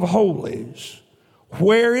Holy of Holies,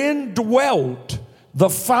 wherein dwelt the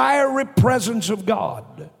fiery presence of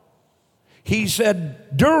God. He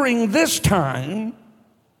said, during this time,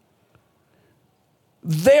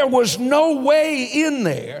 there was no way in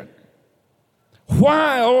there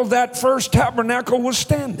while that first tabernacle was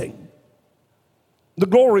standing. The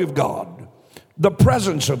glory of God, the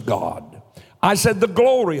presence of God. I said the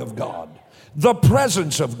glory of God, the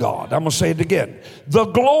presence of God. I'm going to say it again. The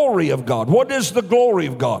glory of God. What is the glory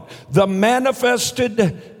of God? The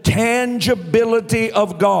manifested tangibility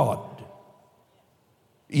of God.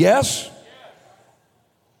 Yes?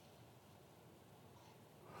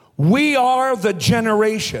 We are the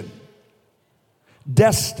generation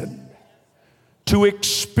destined to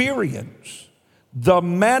experience the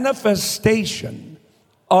manifestation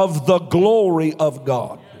of the glory of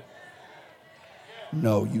God.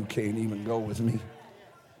 No, you can't even go with me.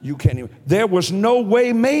 You can't even. There was no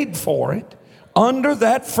way made for it under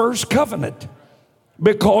that first covenant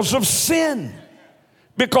because of sin.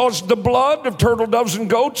 Because the blood of turtle doves and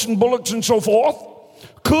goats and bullocks and so forth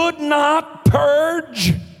could not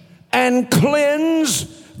purge and cleanse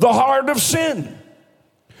the heart of sin.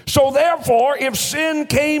 So therefore, if sin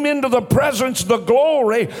came into the presence, the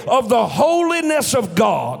glory of the holiness of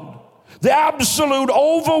God, the absolute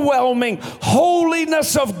overwhelming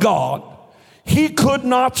holiness of God, he could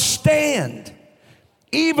not stand.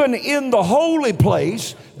 Even in the holy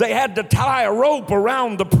place, they had to tie a rope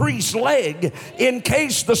around the priest's leg in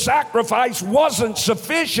case the sacrifice wasn't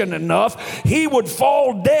sufficient enough. He would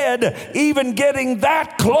fall dead even getting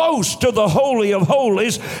that close to the Holy of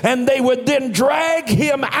Holies, and they would then drag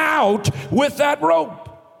him out with that rope.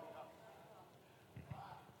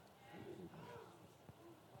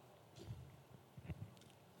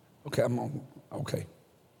 Okay, I'm on.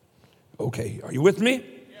 Okay, are you with me?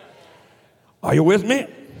 Are you with me?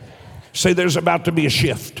 Say there's about to be a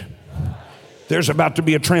shift. There's about to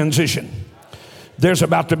be a transition. There's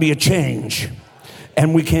about to be a change.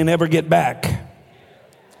 And we can't ever get back.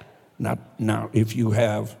 Now, if you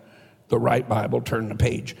have the right Bible, turn the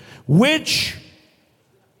page. Which,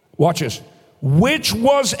 watch this, which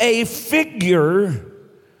was a figure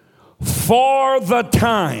for the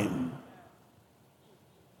time,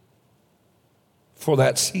 for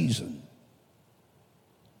that season,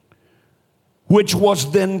 which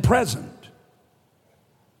was then present,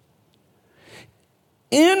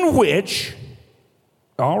 in which,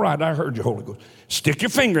 all right, I heard you, Holy Ghost. Stick your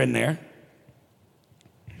finger in there.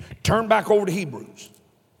 Turn back over to Hebrews.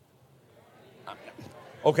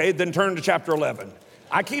 Okay, then turn to chapter 11.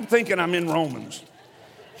 I keep thinking I'm in Romans.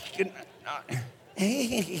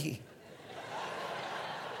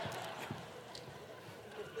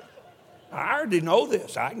 I already know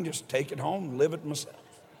this. I can just take it home and live it myself.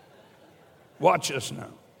 Watch this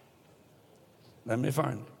now. Let me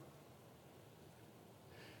find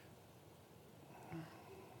it.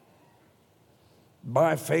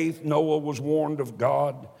 By faith, Noah was warned of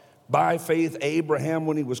God. By faith, Abraham,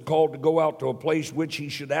 when he was called to go out to a place which he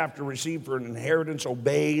should after receive for an inheritance,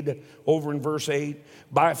 obeyed, over in verse 8.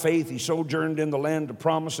 By faith, he sojourned in the land of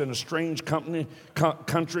promise in a strange country,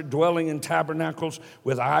 dwelling in tabernacles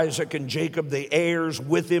with Isaac and Jacob, the heirs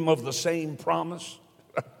with him of the same promise.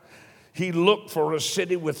 He looked for a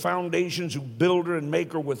city with foundations, whose builder and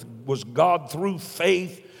maker was God through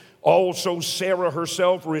faith. Also Sarah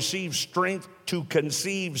herself received strength to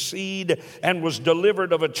conceive seed and was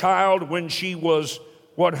delivered of a child when she was,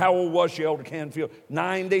 how old was she, Elder Canfield?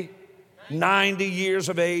 90 years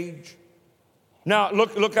of age. Now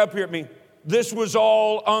look up here at me. This was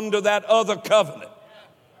all under that other covenant.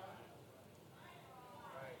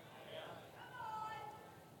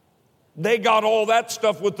 They got all that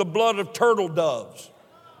stuff with the blood of turtle doves.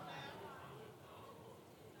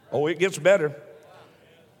 Oh, it gets better.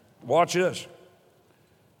 Watch this.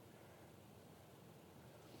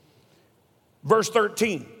 Verse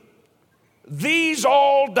 13. These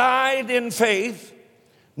all died in faith,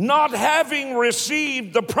 not having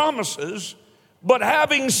received the promises, but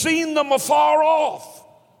having seen them afar off,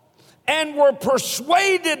 and were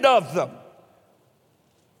persuaded of them.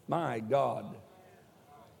 My God.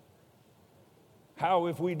 How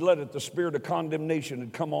if we'd let it, the spirit of condemnation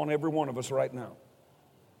had come on every one of us right now.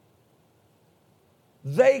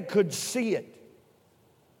 They could see it.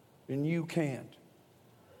 and you can't.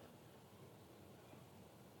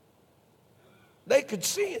 They could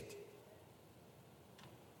see it.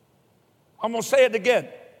 I'm going to say it again.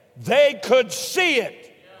 They could see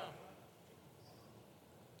it.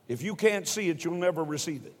 If you can't see it, you'll never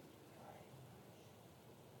receive it.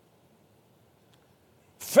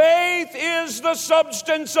 Faith is the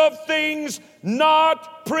substance of things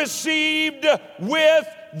not perceived with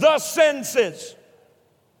the senses.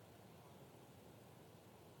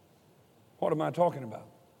 What am I talking about?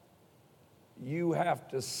 You have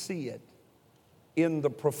to see it in the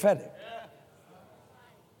prophetic.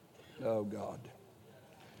 Oh, God.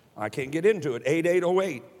 I can't get into it.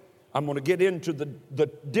 8808. I'm going to get into the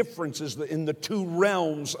differences in the two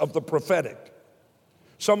realms of the prophetic.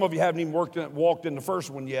 Some of you haven't even walked in the first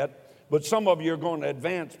one yet, but some of you are going to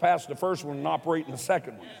advance past the first one and operate in the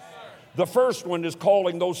second one. The first one is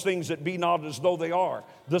calling those things that be not as though they are.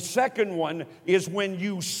 The second one is when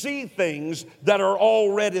you see things that are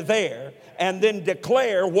already there and then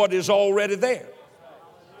declare what is already there.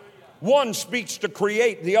 One speaks to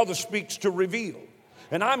create, the other speaks to reveal.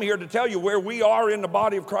 And I'm here to tell you where we are in the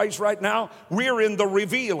body of Christ right now. We're in the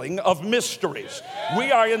revealing of mysteries.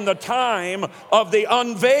 We are in the time of the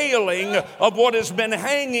unveiling of what has been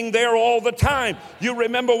hanging there all the time. You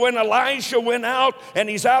remember when Elisha went out and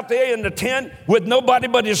he's out there in the tent with nobody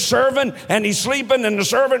but his servant, and he's sleeping, and the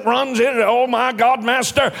servant runs in and, oh my God,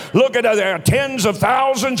 master, look at it. There are tens of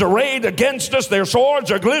thousands arrayed against us. Their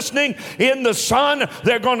swords are glistening in the sun.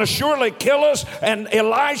 They're going to surely kill us. And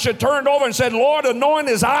Elisha turned over and said, Lord, anoint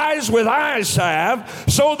his eyes with eye salve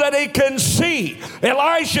so that he can see.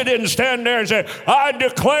 Elisha didn't stand there and say, I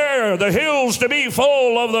declare the hills to be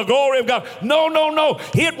full of the glory of God. No.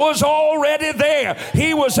 It was already there.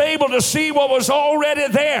 He was able to see what was already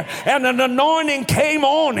there. And an anointing came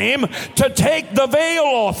on him to take the veil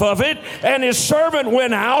off of it. And his servant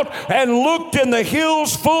went out and looked in the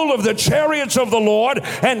hills full of the chariots of the Lord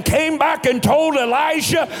and came back and told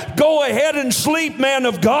Elisha, go ahead and sleep, man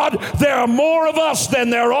of God. There are more of us than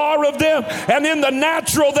there are of them. And in the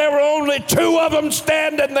natural, there were only two of them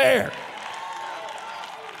standing there.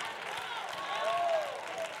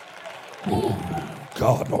 Oh,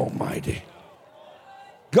 God Almighty.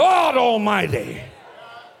 God Almighty.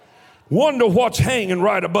 Wonder what's hanging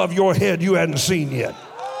right above your head you hadn't seen yet.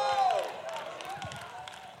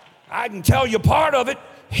 I can tell you part of it.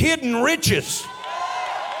 Hidden riches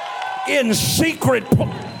in secret.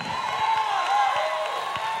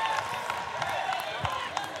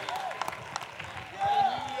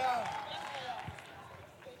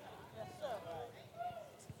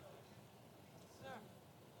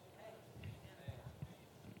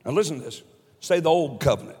 Now listen to this. Say the old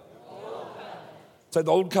covenant. Say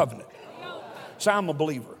the old covenant. Say I'm a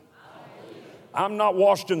believer. I'm not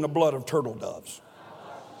washed in the blood of turtle doves.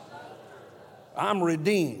 I'm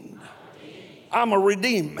redeemed. I'm a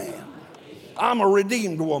redeemed man. I'm a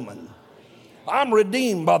redeemed woman. I'm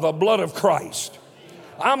redeemed by the blood of Christ.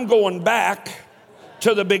 I'm going back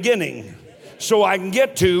to the beginning so I can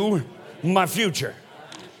get to my future.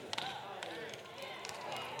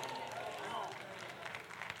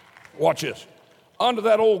 Watch this. Under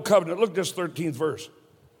that old covenant, look at this 13th verse.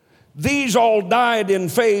 These all died in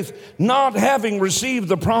faith, not having received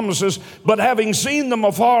the promises, but having seen them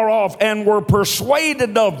afar off and were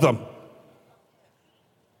persuaded of them.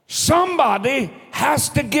 Somebody has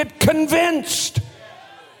to get convinced.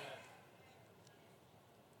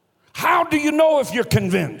 How do you know if you're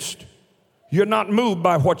convinced? You're not moved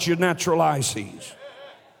by what your natural eye sees.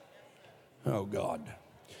 Oh, God.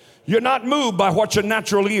 You're not moved by what your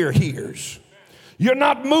natural ear hears. You're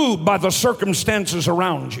not moved by the circumstances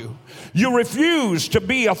around you. You refuse to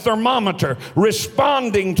be a thermometer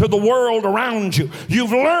responding to the world around you.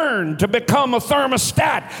 You've learned to become a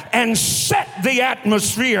thermostat and set the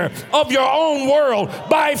atmosphere of your own world.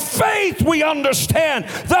 By faith, we understand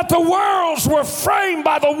that the worlds were framed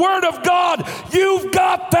by the Word of God. You've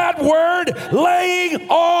got that Word laying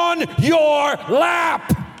on your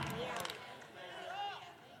lap.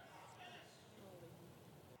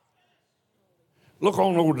 Look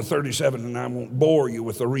on over to 37, and I won't bore you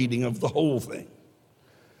with the reading of the whole thing.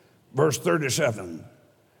 Verse 37.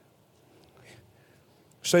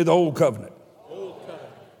 Say the old covenant.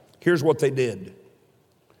 Here's what they did.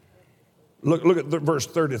 Look at verse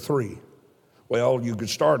 33. Well, you could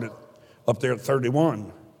start it up there at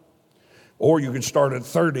 31. Or you could start at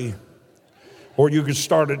 30. Or you could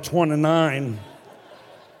start at 29.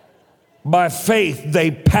 By faith,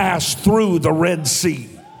 they passed through the Red Sea.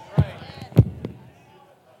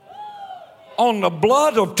 On the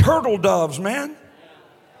blood of turtle doves, man.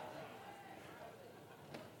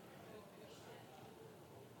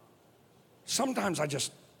 Sometimes I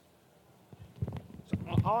just,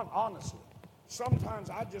 honestly, sometimes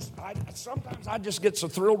I just get so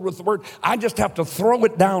thrilled with the word, I just have to throw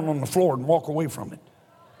it down on the floor and walk away from it.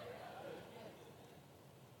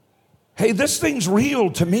 Hey, this thing's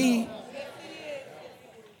real to me.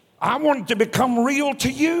 I want it to become real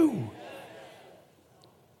to you.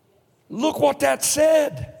 Look what that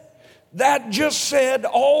said. That just said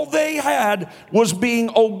all they had was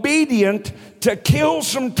being obedient to kill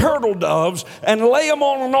some turtle doves and lay them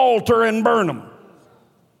on an altar and burn them.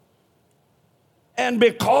 And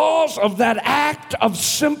because of that act of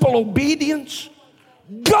simple obedience,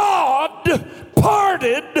 God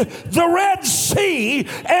parted the Red Sea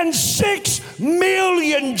and 6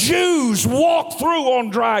 million Jews walked through on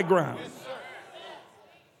dry ground.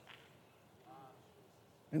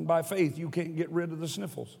 And by faith, you can't get rid of the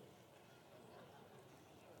sniffles.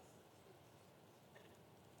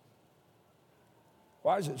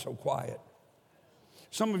 Why is it so quiet?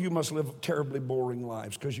 Some of you must live terribly boring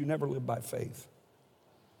lives because you never live by faith.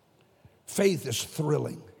 Faith is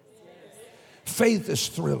thrilling. Faith is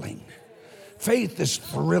thrilling. Faith is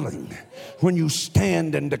thrilling when you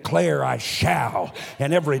stand and declare, I shall,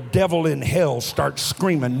 and every devil in hell starts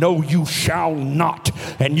screaming, no, you shall not.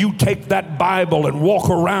 And you take that Bible and walk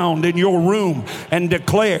around in your room and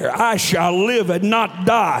declare, I shall live and not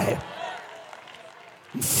die.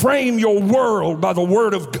 Frame your world by the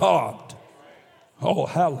word of God. Oh,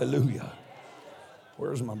 hallelujah.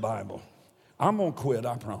 Where's my Bible? I'm going to quit,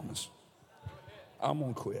 I promise. I'm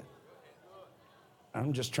going to quit.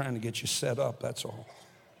 I'm just trying to get you set up, that's all.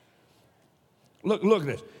 Look at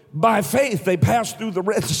this. By faith, they passed through the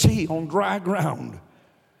Red Sea on dry ground,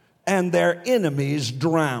 and their enemies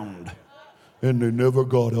drowned, and they never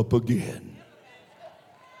got up again.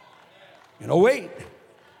 Wait,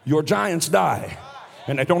 your giants die,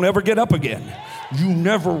 and they don't ever get up again. You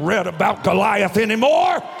never read about Goliath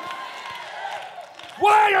anymore?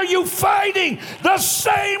 Why are you fighting the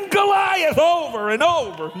same Goliath over and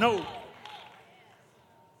over and over?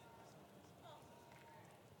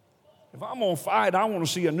 If I'm going to fight, I want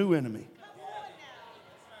to see a new enemy.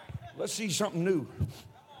 Let's see something new.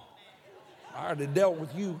 I already dealt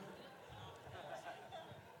with you.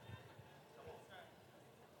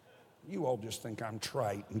 You all just think I'm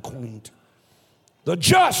trite and quaint. The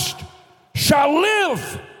just shall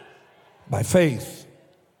live by faith.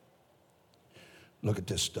 Look at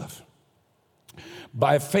this stuff.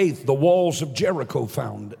 By faith, the walls of Jericho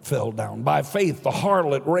fell down. By faith, the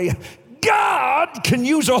harlot Rahab. God can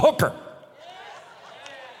use a hooker.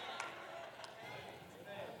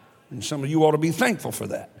 And some of you ought to be thankful for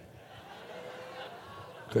that.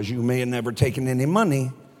 Because you may have never taken any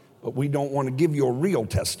money, but we don't want to give you a real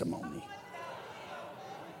testimony.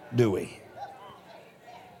 Do we?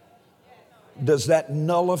 Does that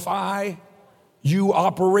nullify you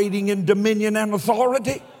operating in dominion and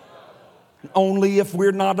authority? Only if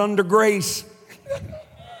we're not under grace.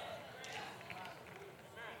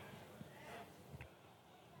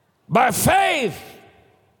 By faith,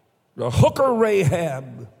 the hooker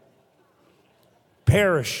Rahab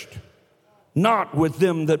perished, not with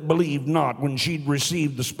them that believed not, when she'd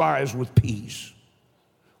received the spies with peace.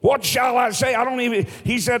 What shall I say?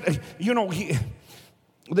 He said,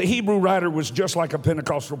 the Hebrew writer was just like a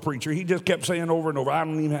Pentecostal preacher. He just kept saying over and over, I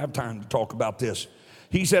don't even have time to talk about this.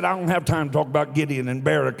 He said, I don't have time to talk about Gideon and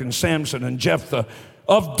Barak and Samson and Jephthah,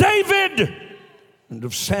 of David and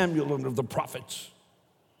of Samuel and of the prophets,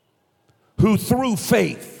 who through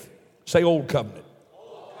faith, say old covenant,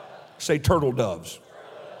 say turtle doves,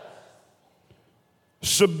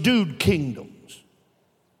 subdued kingdoms,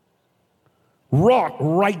 wrought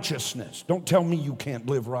righteousness. Don't tell me you can't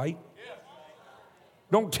live right.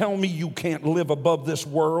 Don't tell me you can't live above this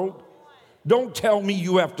world. Don't tell me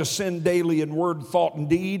you have to sin daily in word, thought, and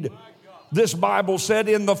deed. This Bible said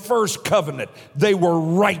in the first covenant, they were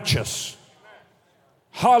righteous.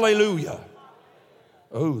 Hallelujah.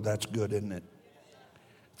 Oh, that's good, isn't it?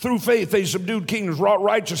 Through faith, they subdued kingdoms, wrought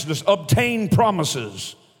righteousness, obtained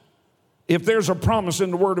promises. If there's a promise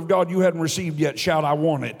in the Word of God you hadn't received yet, shout, I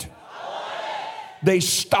want it. They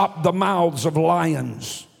stopped the mouths of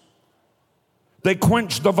lions. They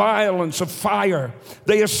quenched the violence of fire.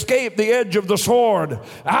 They escaped the edge of the sword.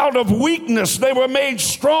 Out of weakness, they were made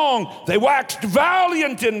strong. They waxed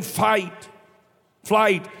valiant in flight.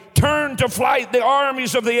 Turned to flight the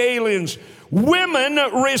armies of the aliens. Women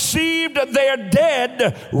received their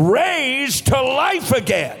dead raised to life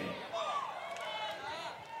again.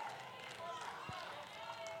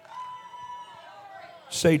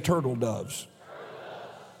 Say turtle doves.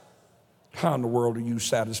 How in the world are you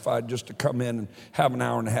satisfied just to come in and have an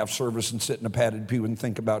hour and a half service and sit in a padded pew and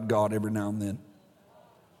think about God every now and then?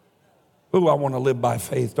 Ooh, I want to live by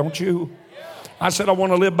faith, don't you? I said I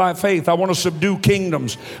want to live by faith. I want to subdue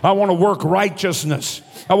kingdoms. I want to work righteousness.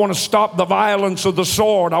 I want to stop the violence of the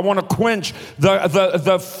sword. I want to quench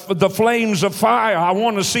the flames of fire. I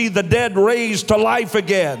want to see the dead raised to life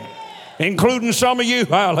again, including some of you.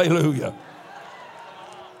 Hallelujah.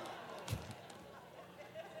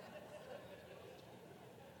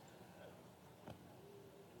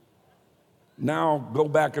 Now go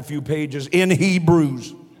back a few pages in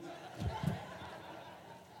Hebrews.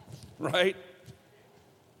 Right?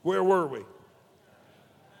 Where were we?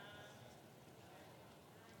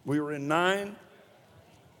 We were in 9.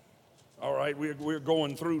 All right, we're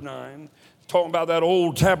going through 9. Talking about that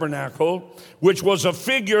old tabernacle, which was a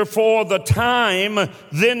figure for the time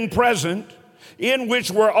then present, in which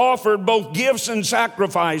were offered both gifts and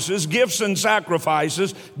sacrifices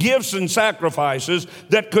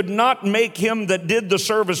that could not make him that did the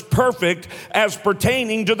service perfect as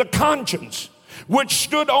pertaining to the conscience, which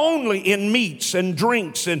stood only in meats and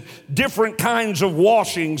drinks and different kinds of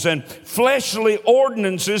washings and fleshly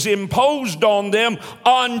ordinances imposed on them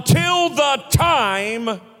until the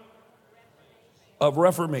time of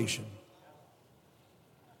Reformation.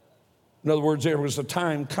 In other words, there was a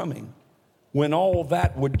time coming when all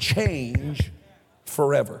that would change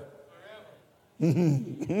forever.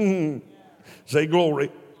 Say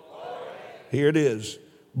glory. Here it is.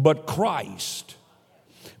 But Christ,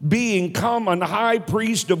 being come an high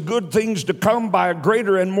priest of good things to come by a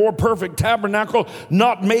greater and more perfect tabernacle,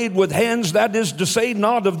 not made with hands, that is to say,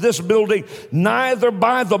 not of this building, neither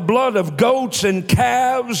by the blood of goats and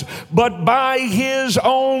calves, but by his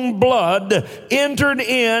own blood, entered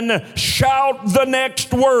in. Shout the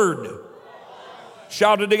next word.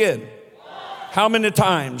 Shout it again. How many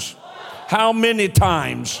times? How many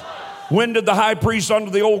times? When did the high priest under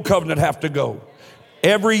the old covenant have to go?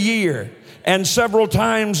 Every year. And several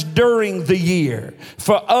times during the year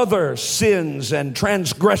for other sins and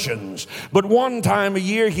transgressions. But one time a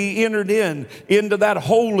year he entered into that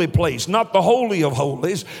holy place, not the holy of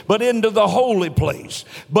holies, but into the holy place.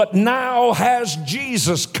 But now has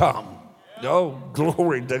Jesus come. Oh,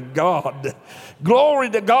 glory to God. Glory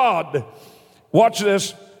to God. Watch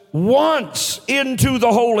this. Once into the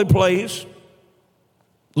holy place.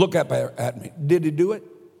 Look up at me. Did he do it?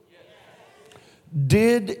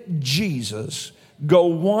 Did Jesus go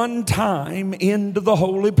one time into the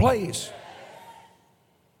holy place?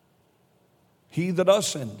 He that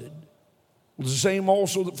ascended was the same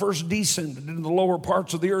also that first descended into the lower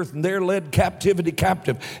parts of the earth, and there led captivity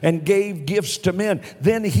captive and gave gifts to men.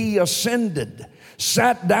 Then he ascended,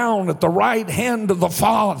 sat down at the right hand of the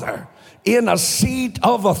Father in a seat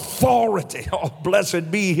of authority. Oh,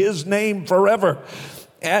 blessed be his name forever.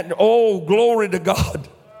 And oh, glory to God.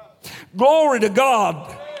 Glory to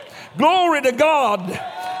God. Glory to God.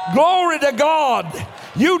 Glory to God.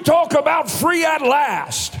 You talk about free at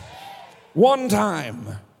last. One time,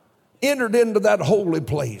 entered into that holy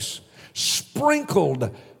place,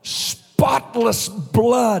 sprinkled spotless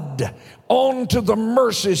blood onto the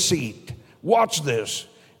mercy seat. Watch this.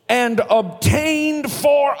 And obtained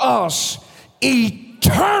for us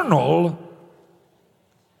eternal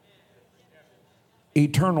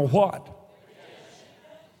what?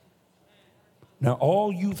 Now,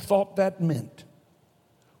 all you thought that meant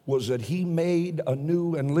was that he made a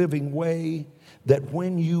new and living way that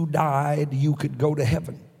when you died, you could go to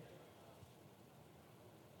heaven.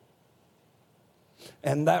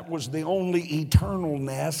 And that was the only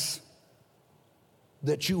eternalness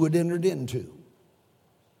that you had entered into.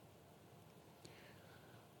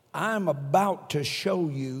 I'm about to show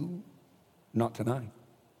you, not tonight,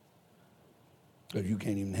 because you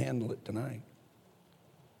can't even handle it tonight.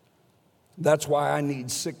 That's why I need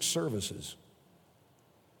 6 services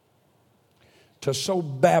to so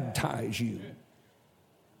baptize you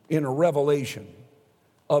in a revelation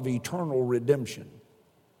of eternal redemption.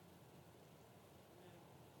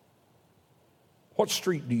 What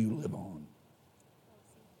street do you live on?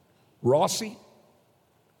 Rossi?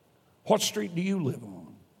 What street do you live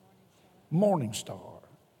on? Morning Star.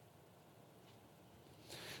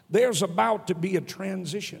 There's about to be a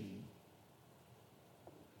transition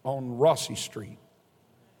on Rossi Street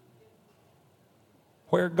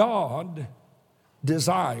where God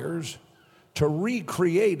desires to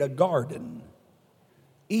recreate a garden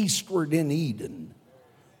eastward in Eden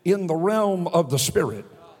in the realm of the Spirit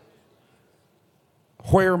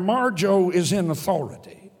where Marjo is in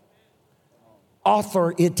authority,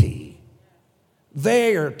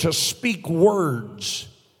 there to speak words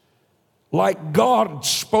like God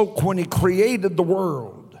spoke when he created the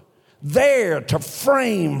world, there to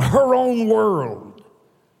frame her own world.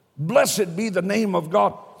 Blessed be the name of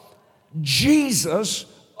God. Jesus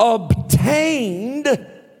obtained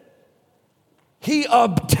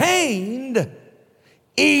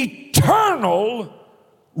eternal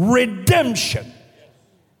redemption.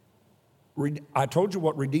 I told you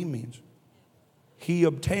what redeem means. He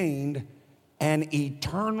obtained an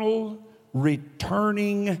eternal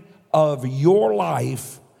returning of your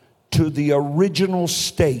life to the original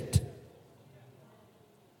state.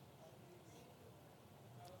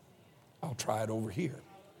 I'll try it over here.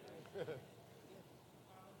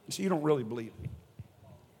 You see, you don't really believe me.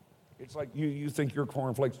 It's like you think your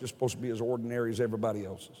cornflakes are just supposed to be as ordinary as everybody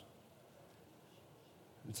else's.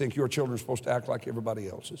 You think your children are supposed to act like everybody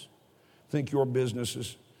else's. Think your business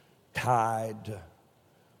is tied to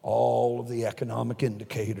all of the economic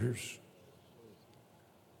indicators.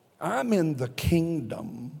 I'm in the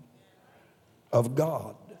kingdom of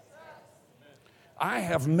God. I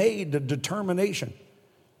have made a determination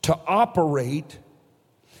to operate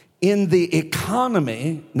in the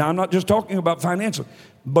economy. Now, I'm not just talking about financial,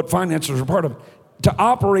 but finances are part of it. To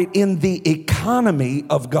operate in the economy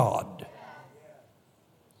of God.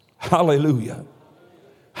 Hallelujah.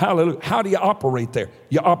 Hallelujah. How do you operate there?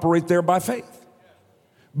 You operate there by faith.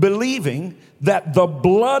 Believing that the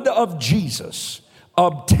blood of Jesus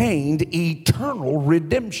obtained eternal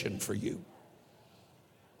redemption for you.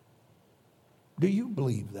 Do you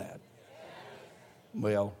believe that?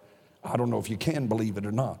 Well, I don't know if you can believe it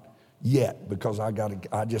or not yet, because I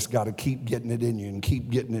just got to keep getting it in you and keep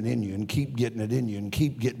getting it in you and keep getting it in you and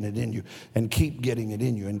keep getting it in you and keep getting it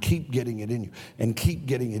in you and keep getting it in you and keep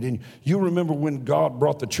getting it in you. You remember when God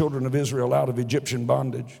brought the children of Israel out of Egyptian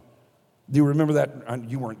bondage? Do you remember that?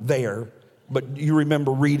 You weren't there, but you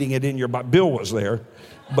remember reading it in your Bible. Bill was there,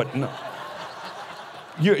 but no.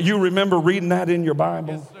 You remember reading that in your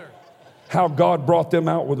Bible? Yes, sir. How God brought them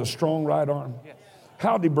out with a strong right arm? Yes.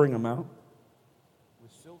 How did he bring them out?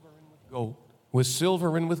 With silver and with gold. With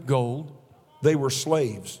silver and with gold. They were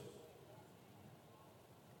slaves.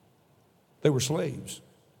 They were slaves.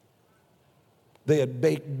 They had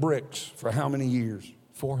baked bricks for how many years?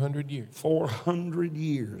 400 years. 400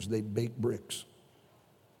 years they baked bricks.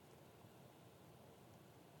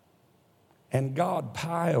 And God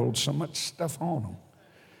piled so much stuff on them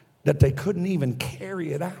that they couldn't even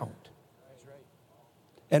carry it out. That's right.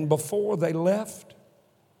 And before they left,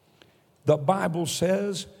 the Bible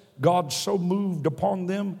says God so moved upon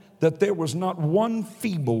them that there was not one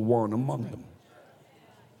feeble one among them.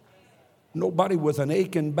 Nobody with an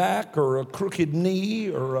aching back or a crooked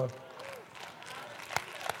knee or a...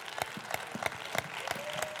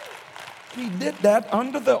 He did that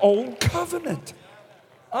under the old covenant.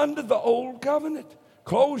 Under the old covenant.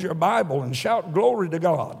 Close your Bible and shout glory to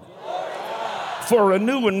God. For a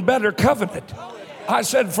new and better covenant. I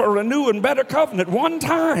said for a new and better covenant. One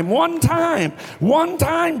time,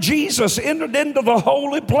 Jesus entered into the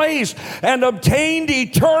holy place and obtained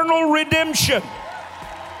eternal redemption.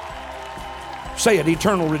 Say it,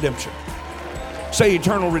 eternal redemption. Say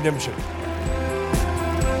eternal redemption.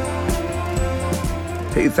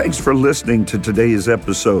 Hey, thanks for listening to today's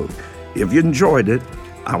episode. If you enjoyed it,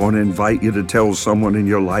 I want to invite you to tell someone in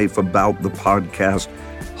your life about the podcast.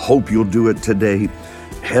 Hope you'll do it today.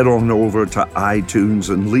 Head on over to iTunes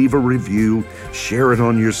and leave a review. Share it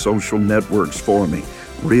on your social networks for me.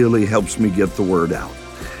 Really helps me get the word out.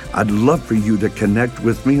 I'd love for you to connect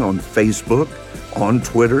with me on Facebook, on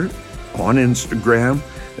Twitter, on Instagram.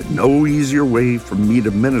 No easier way for me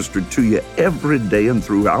to minister to you every day and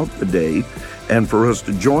throughout the day, and for us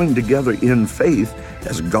to join together in faith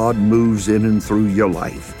as God moves in and through your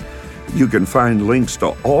life. You can find links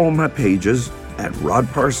to all my pages at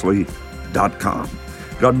rodparsley.com.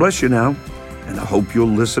 God bless you now, and I hope you'll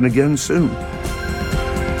listen again soon.